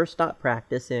 never stop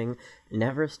practicing,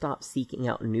 never stop seeking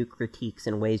out new critiques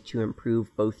and ways to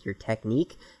improve both your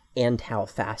technique and how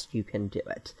fast you can do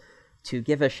it. To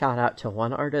give a shout out to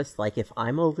one artist, like if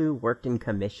Imalu worked in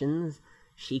commissions,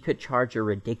 she could charge a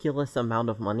ridiculous amount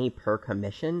of money per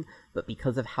commission, but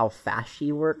because of how fast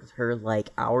she worked, her like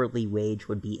hourly wage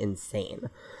would be insane.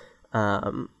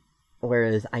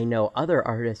 Whereas I know other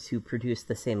artists who produce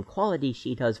the same quality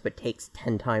she does, but takes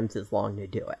 10 times as long to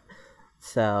do it.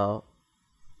 So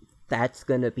that's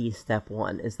going to be step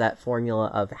one, is that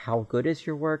formula of how good is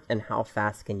your work and how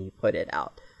fast can you put it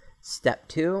out. Step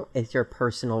two is your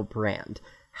personal brand.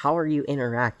 How are you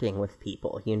interacting with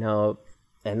people?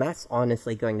 And that's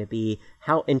honestly going to be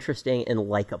how interesting and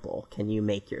likable can you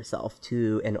make yourself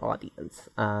to an audience.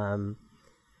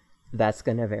 That's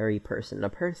going to vary person to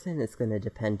person. It's going to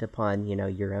depend upon,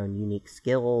 your own unique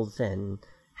skills and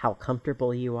how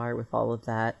comfortable you are with all of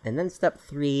that. And then step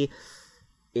 3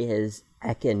 is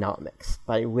economics,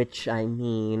 by which I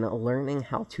mean learning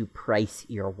how to price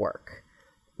your work,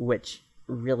 which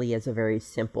really is a very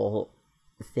simple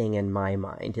thing in my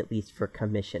mind, at least for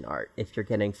commission art. If you're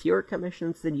getting fewer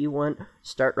commissions than you want,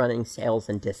 start running sales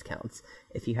and discounts.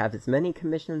 If you have as many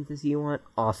commissions as you want,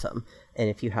 awesome. And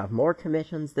if you have more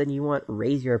commissions than you want,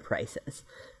 raise your prices.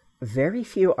 Very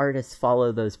few artists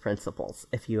follow those principles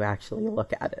if you actually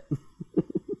look at it.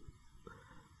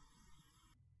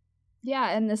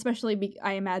 Yeah, and especially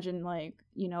I imagine, like,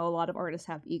 a lot of artists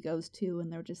have egos too,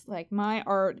 and they're just like, my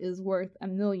art is worth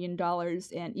 $1 million,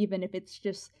 and even if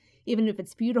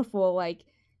it's beautiful, like,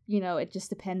 it just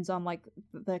depends on, like,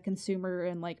 the consumer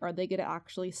and, like, are they going to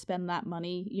actually spend that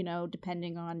money,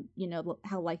 depending on,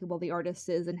 how likable the artist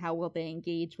is and how well they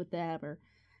engage with them, or,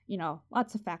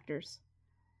 lots of factors.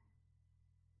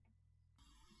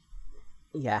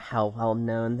 Yeah, how well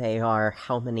known they are,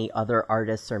 how many other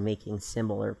artists are making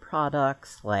similar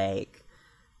products, like,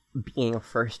 being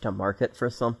first to market for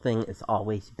something is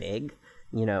always big.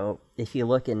 If you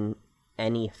look in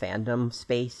any fandom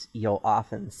space, you'll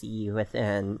often see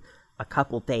within a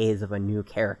couple days of a new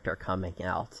character coming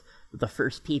out, the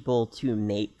first people to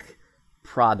make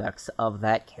products of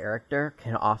that character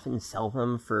can often sell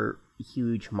them for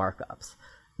huge markups.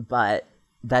 But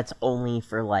that's only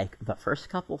for, like, the first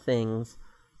couple things,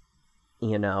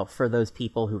 for those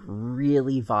people who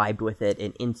really vibed with it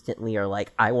and instantly are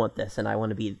like, I want this and I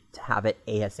want to have it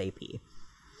ASAP.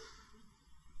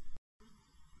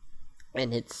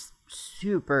 And it's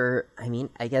super,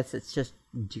 I guess it's just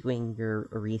doing your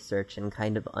research and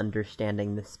kind of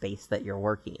understanding the space that you're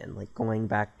working in. Like, going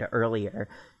back to earlier,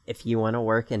 if you want to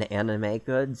work in anime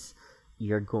goods,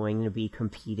 you're going to be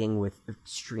competing with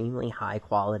extremely high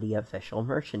quality official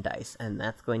merchandise, and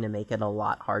that's going to make it a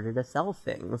lot harder to sell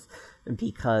things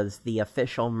because the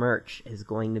official merch is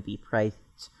going to be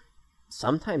priced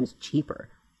sometimes cheaper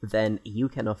than you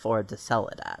can afford to sell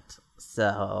it at.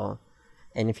 So,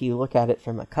 and if you look at it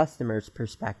from a customer's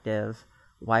perspective,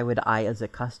 why would I as a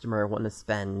customer want to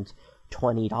spend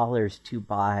 $20 to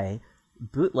buy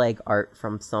bootleg art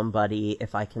from somebody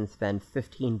if I can spend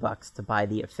 $15 to buy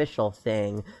the official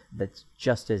thing that's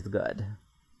just as good?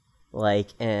 Like,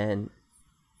 and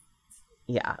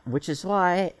yeah, which is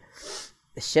why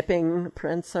shipping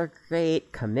prints are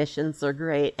great, commissions are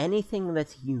great, anything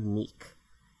that's unique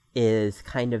is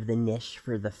kind of the niche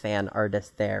for the fan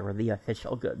artist there, where the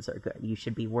official goods are good. You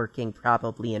should be working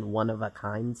probably in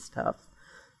one-of-a-kind stuff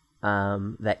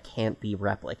that can't be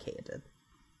replicated.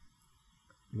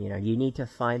 You need to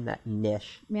find that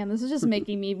niche. Man, this is just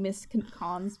making me miss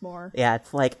cons more. Yeah,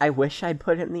 it's like, I wish I'd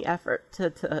put in the effort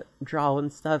to draw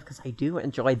and stuff, because I do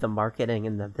enjoy the marketing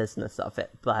and the business of it,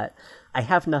 but I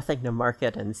have nothing to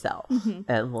market and sell. Mm-hmm.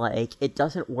 And, like, it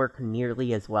doesn't work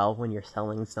nearly as well when you're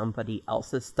selling somebody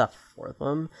else's stuff for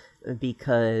them,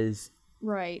 because...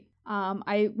 Right.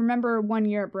 I remember one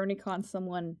year at BronyCon,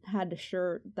 someone had a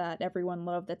shirt that everyone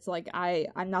loved that's like,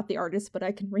 I'm not the artist, but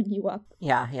I can ring you up.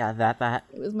 Yeah, that.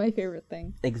 It was my favorite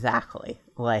thing. Exactly.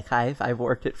 Like, I've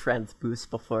worked at friends' booths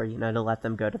before, to let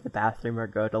them go to the bathroom or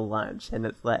go to lunch, and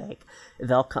it's like,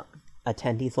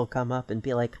 attendees will come up and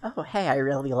be like, oh, hey, I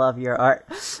really love your art.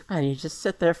 And you just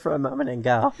sit there for a moment and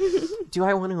go, do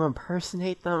I want to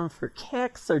impersonate them for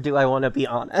kicks, or do I want to be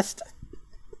honest?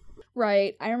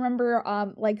 Right. I remember,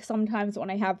 like, sometimes when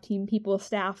I have team people,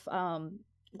 staff,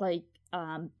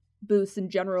 booths in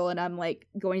general, and I'm, like,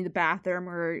 going to the bathroom,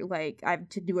 or, like, I have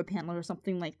to do a panel or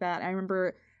something like that. I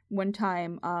remember one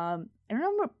time, I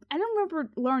don't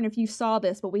remember, Lauren, if you saw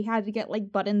this, but we had to get,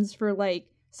 like, buttons for, like,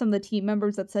 some of the team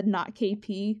members that said not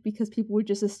KP, because people would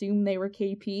just assume they were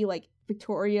KP, like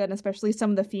Victoria, and especially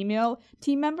some of the female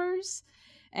team members.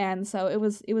 And so it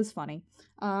was funny.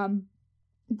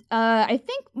 I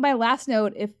think my last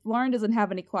note, if Lauren doesn't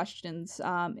have any questions,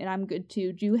 and I'm good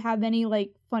too, do you have any,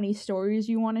 like, funny stories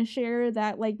you want to share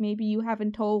that, like, maybe you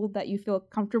haven't told that you feel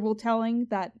comfortable telling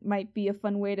that might be a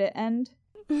fun way to end?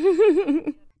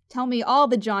 Tell me all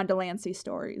the John Delancey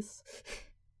stories.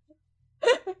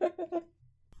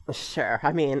 Sure.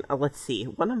 I mean, let's see.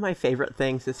 One of my favorite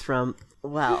things is from,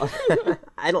 well,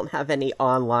 I don't have any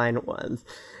online ones.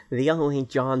 The only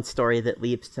John story that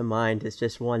leaps to mind is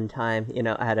just one time,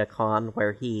 at a con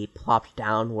where he plopped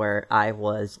down where I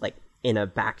was, like, in a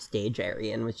backstage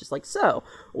area and was just like, so,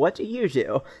 what do you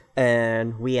do?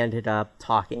 And we ended up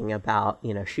talking about,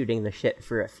 shooting the shit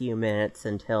for a few minutes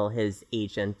until his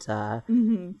agent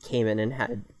came in and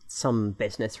had some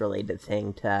business-related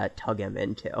thing to tug him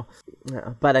into.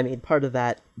 But, I mean, part of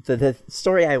that, the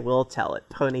story I will tell at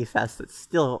Ponyfest that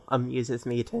still amuses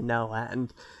me to no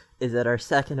end is at our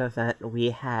second event,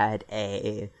 we had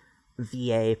a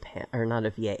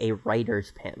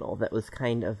writer's panel that was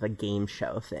kind of a game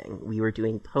show thing. We were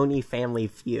doing Pony Family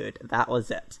Feud. That was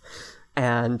it.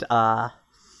 And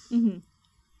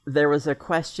there was a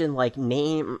question like,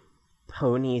 name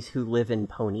ponies who live in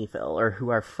Ponyville or who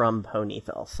are from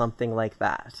Ponyville, something like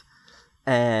that.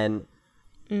 And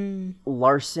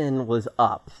Larson was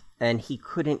up, and he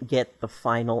couldn't get the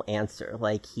final answer.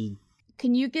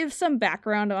 Can you give some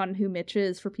background on who Mitch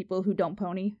is for people who don't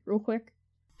pony, real quick?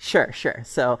 Sure.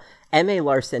 So, M.A.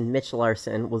 Larson, Mitch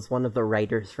Larson, was one of the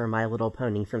writers for My Little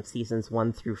Pony from seasons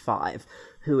 1 through 5,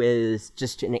 who is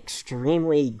just an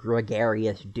extremely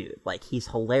gregarious dude. He's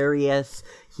hilarious,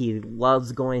 he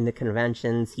loves going to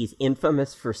conventions, he's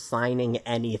infamous for signing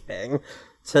anything,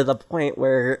 to the point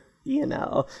where,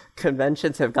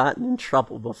 conventions have gotten in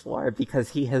trouble before because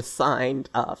he has signed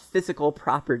a physical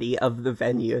property of the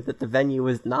venue that the venue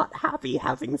is not happy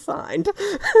having signed.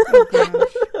 Oh,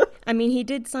 gosh. I mean, he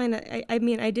did sign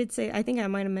I did say, I think I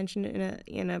might have mentioned it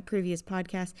in a previous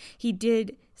podcast, he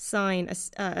did sign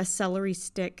a celery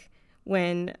stick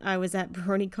when I was at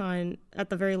BronyCon,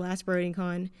 at the very last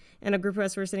BronyCon, and a group of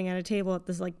us were sitting at a table at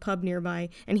this pub nearby,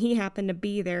 and he happened to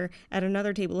be there at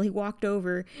another table. He walked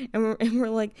over, and we're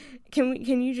like, can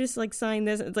you just sign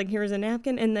this? It's here's a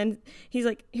napkin, and then he's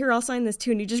like, here, I'll sign this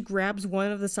too, and he just grabs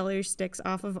one of the celery sticks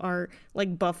off of our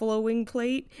buffalo wing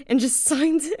plate and just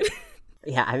signs it.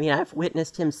 Yeah, I mean, I've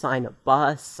witnessed him sign a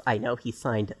bus. I know he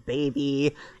signed a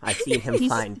baby. I've seen him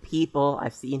sign people.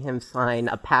 I've seen him sign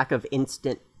a pack of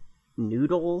instant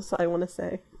noodles, I want to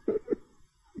say.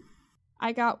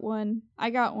 I got one.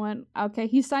 Okay,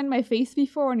 he signed my face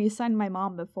before, and he signed my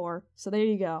mom before. So there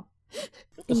you go.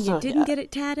 And you didn't get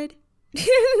it tatted?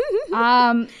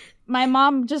 My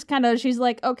mom just she's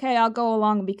like, okay, I'll go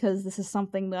along because this is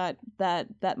something that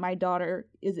my daughter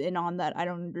is in on that I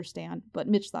don't understand. But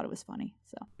Mitch thought it was funny,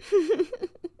 so.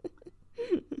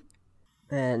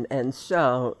 And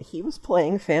so he was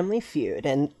playing Family Feud,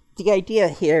 and the idea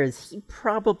here is he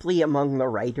probably, among the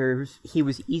writers, he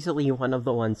was easily one of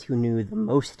the ones who knew the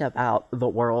most about the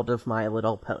world of My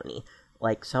Little Pony.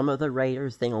 Some of the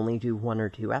writers, they only do 1 or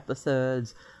 2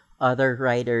 episodes. Other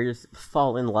writers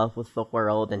fall in love with the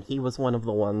world, and he was one of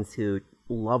the ones who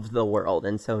loved the world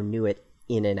and so knew it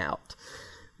in and out.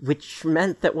 Which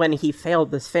meant that when he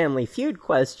failed this Family Feud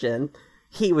question,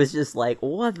 he was just like,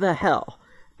 what the hell?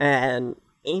 And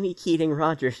Amy Keating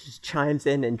Rogers just chimes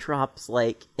in and drops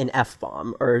an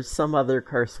F-bomb or some other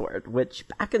curse word, which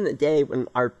back in the day when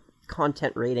our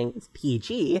content rating was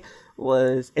PG,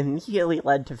 was immediately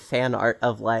led to fan art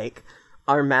of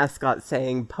our mascot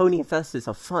saying Ponyfest is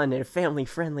a fun and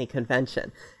family-friendly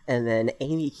convention. And then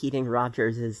Amy Keating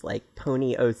Rogers is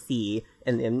Pony OC,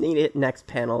 and the immediate next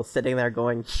panel sitting there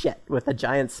going, shit, with a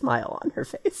giant smile on her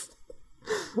face.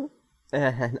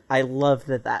 And I love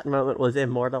that moment was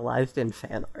immortalized in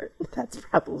fan art. That's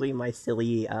probably my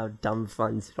silly, dumb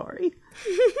fun story.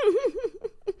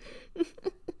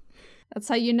 That's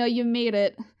how you know you made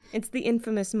it. It's the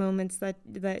infamous moments that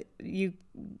you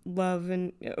love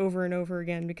and over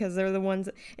again, because they're the ones,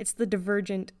 it's the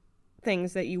divergent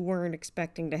things that you weren't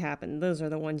expecting to happen. Those are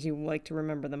the ones you like to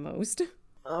remember the most.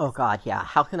 Oh god, yeah.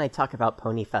 How can I talk about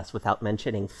Ponyfest without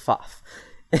mentioning Fuff?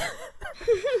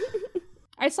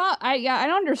 I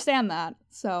don't understand that,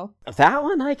 so. That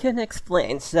one I can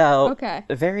explain. So, okay.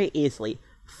 Very easily.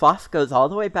 Fuff goes all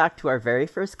the way back to our very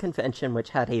first convention, which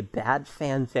had a bad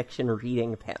fan fiction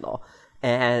reading panel.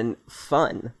 And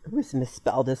fun was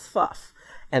misspelled as Fuff.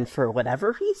 And for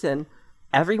whatever reason,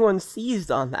 everyone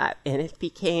seized on that, and it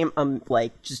became,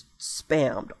 just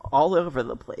spammed all over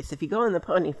the place. If you go in the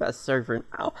Ponyfest server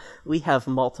now, we have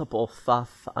multiple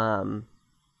Fuff, oh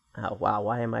wow,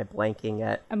 why am I blanking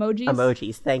at emojis?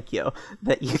 Emojis, thank you,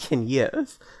 that you can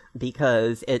use,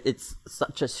 because it's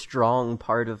such a strong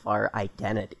part of our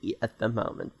identity at the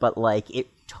moment. But it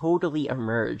totally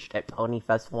emerged at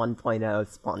Ponyfest 1.0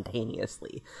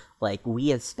 spontaneously.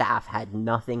 We as staff had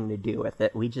nothing to do with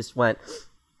it. We just went,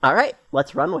 all right,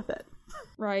 let's run with it.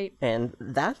 Right. And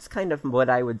that's kind of what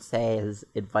I would say as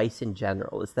advice in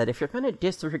general, is that if you're going to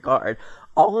disregard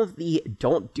all of the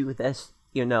don't do this,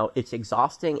 it's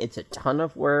exhausting, it's a ton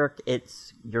of work,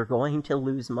 you're going to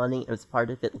lose money as part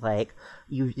of it,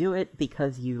 you do it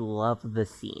because you love the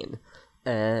scene.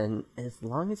 And as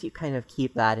long as you kind of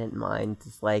keep that in mind,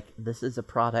 it's like, this is a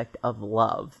product of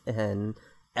love, and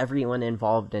everyone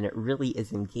involved in it really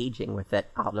is engaging with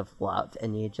it out of love,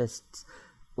 and you just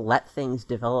let things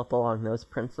develop along those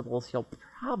principles, you'll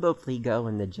probably go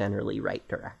in the generally right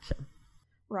direction.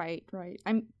 Right.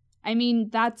 I mean,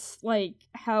 that's like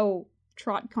how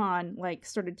TrotCon like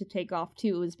started to take off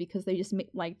too, is because they just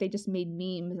made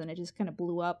memes, and it just kind of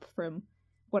blew up from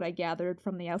what I gathered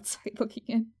from the outside looking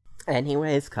in.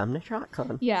 Anyways, come to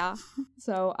TrotCon. Yeah.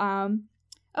 So,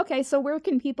 okay, so where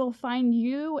can people find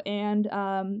you and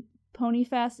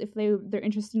Ponyfest if they're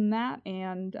interested in that,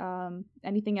 and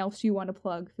anything else you want to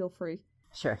plug, feel free.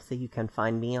 Sure, so you can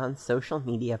find me on social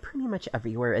media pretty much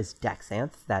everywhere as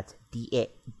Dexanth. That's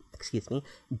Dexanth.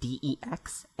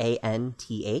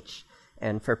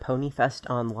 And for Ponyfest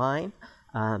Online,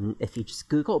 if you just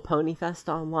Google Ponyfest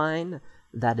Online,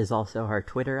 that is also our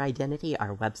Twitter identity.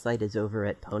 Our website is over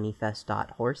at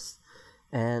ponyfest.horse.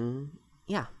 And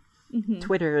yeah,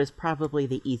 Twitter is probably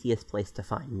the easiest place to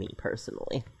find me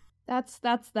personally. That's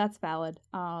valid.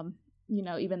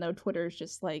 Even though Twitter is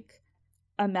just like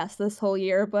a mess this whole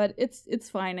year, but it's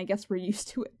fine. I guess we're used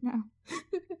to it now.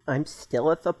 I'm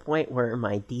still at the point where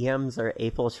my DMs are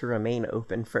able to remain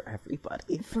open for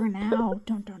everybody. For now.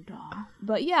 Dun.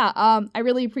 But yeah, I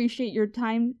really appreciate your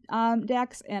time,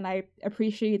 Dex, and I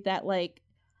appreciate that, like,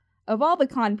 of all the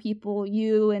con people,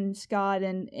 you and Scott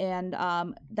and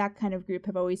that kind of group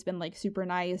have always been like super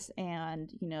nice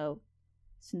and,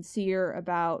 sincere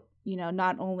about,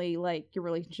 not only like your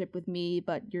relationship with me,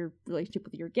 but your relationship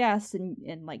with your guests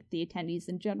and like the attendees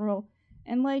in general,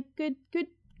 and like good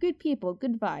people,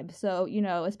 good vibes. So,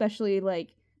 especially like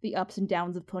the ups and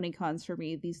downs of PonyCons for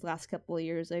me these last couple of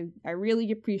years, I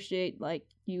really appreciate like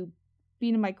you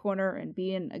being in my corner and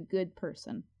being a good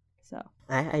person. So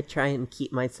I try and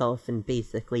keep myself in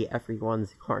basically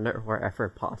everyone's corner wherever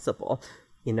possible.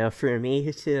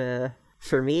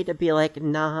 For me to be like,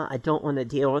 nah, I don't want to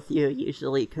deal with you,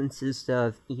 usually consists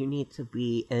of, you need to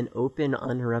be an open,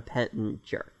 unrepentant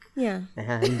jerk. Yeah.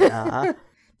 And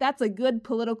that's a good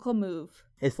political move.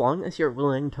 As long as you're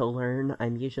willing to learn,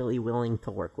 I'm usually willing to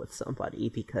work with somebody,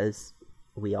 because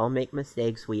we all make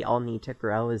mistakes, we all need to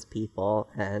grow as people,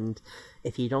 and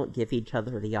if you don't give each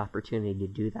other the opportunity to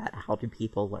do that, how do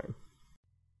people learn?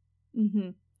 Mm-hmm.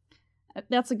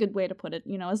 That's a good way to put it,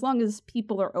 as long as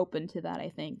people are open to that, I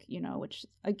think, which,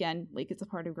 again, like, it's a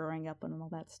part of growing up and all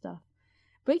that stuff.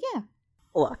 But yeah.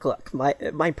 Look,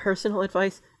 my personal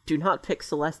advice, do not pick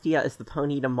Celestia as the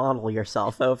pony to model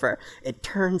yourself over. It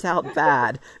turns out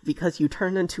bad, because you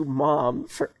turn into mom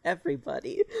for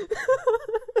everybody.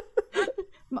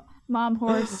 Mom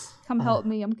horse, come help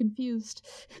me, I'm confused.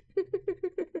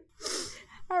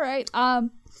 Alright,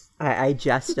 I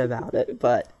jest about it,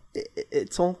 but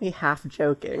it's only half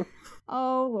joking.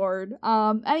 Oh Lord.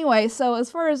 Anyway, so as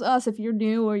far as us, if you're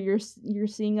new or you're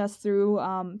seeing us through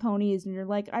ponies and you're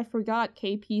like, I forgot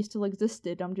KP still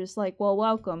existed, I'm just like, well,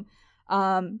 welcome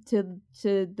to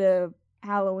the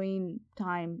Halloween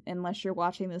time. Unless you're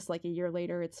watching this like a year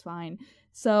later, it's fine.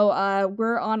 So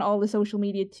we're on all the social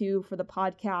media too for the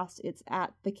podcast. It's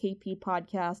at the KP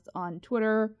Podcast on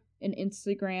Twitter and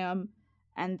Instagram.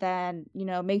 And then,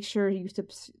 make sure you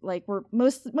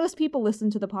most people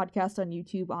listen to the podcast on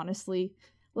YouTube, honestly.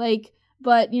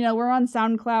 But, we're on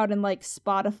SoundCloud and,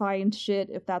 Spotify and shit,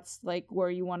 if that's, where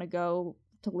you want to go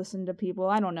to listen to people.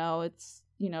 I don't know. It's,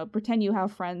 pretend you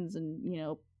have friends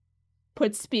and,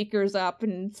 put speakers up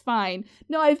and it's fine.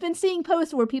 No, I've been seeing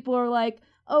posts where people are like,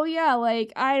 oh yeah,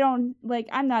 I'm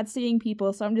not seeing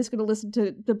people, so I'm just gonna listen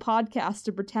to the podcast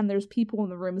to pretend there's people in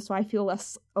the room so I feel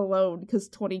less alone, because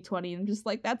 2020, I'm just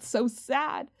like, that's so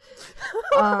sad.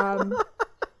 But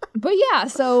yeah,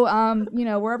 so,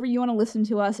 wherever you want to listen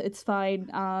to us, it's fine.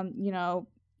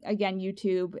 Again,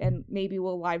 YouTube, and maybe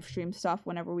we'll live stream stuff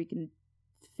whenever we can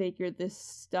figure this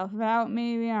stuff out,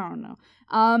 maybe, I don't know.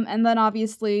 And then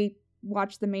obviously,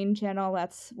 watch the main channel.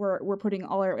 That's where we're putting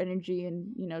all our energy,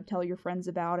 and tell your friends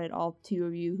about it, all 2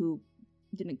 of you who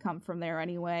didn't come from there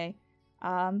anyway.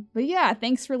 But yeah,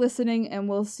 thanks for listening, and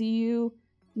we'll see you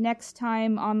next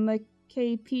time on the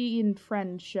KP and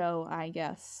Friends show, I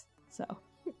guess. So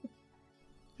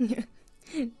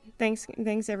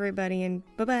thanks everybody, and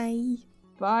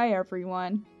bye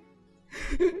everyone.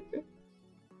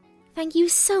 Thank you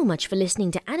so much for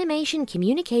listening to Animation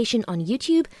Communication on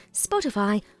YouTube,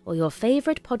 Spotify, or your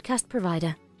favorite podcast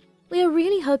provider. We are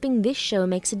really hoping this show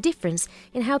makes a difference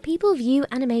in how people view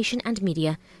animation and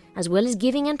media, as well as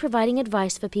giving and providing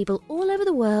advice for people all over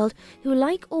the world who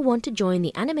like or want to join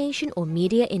the animation or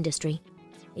media industry.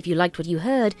 If you liked what you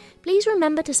heard, please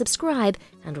remember to subscribe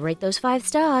and rate those 5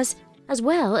 stars. as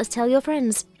well as tell your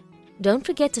friends. Don't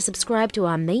forget to subscribe to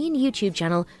our main YouTube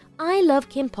channel, I Love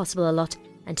Kim Possible a Lot,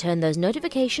 and turn those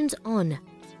notifications on.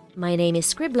 My name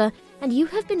is Scribbler, and you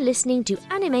have been listening to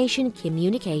Animation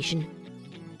Communication.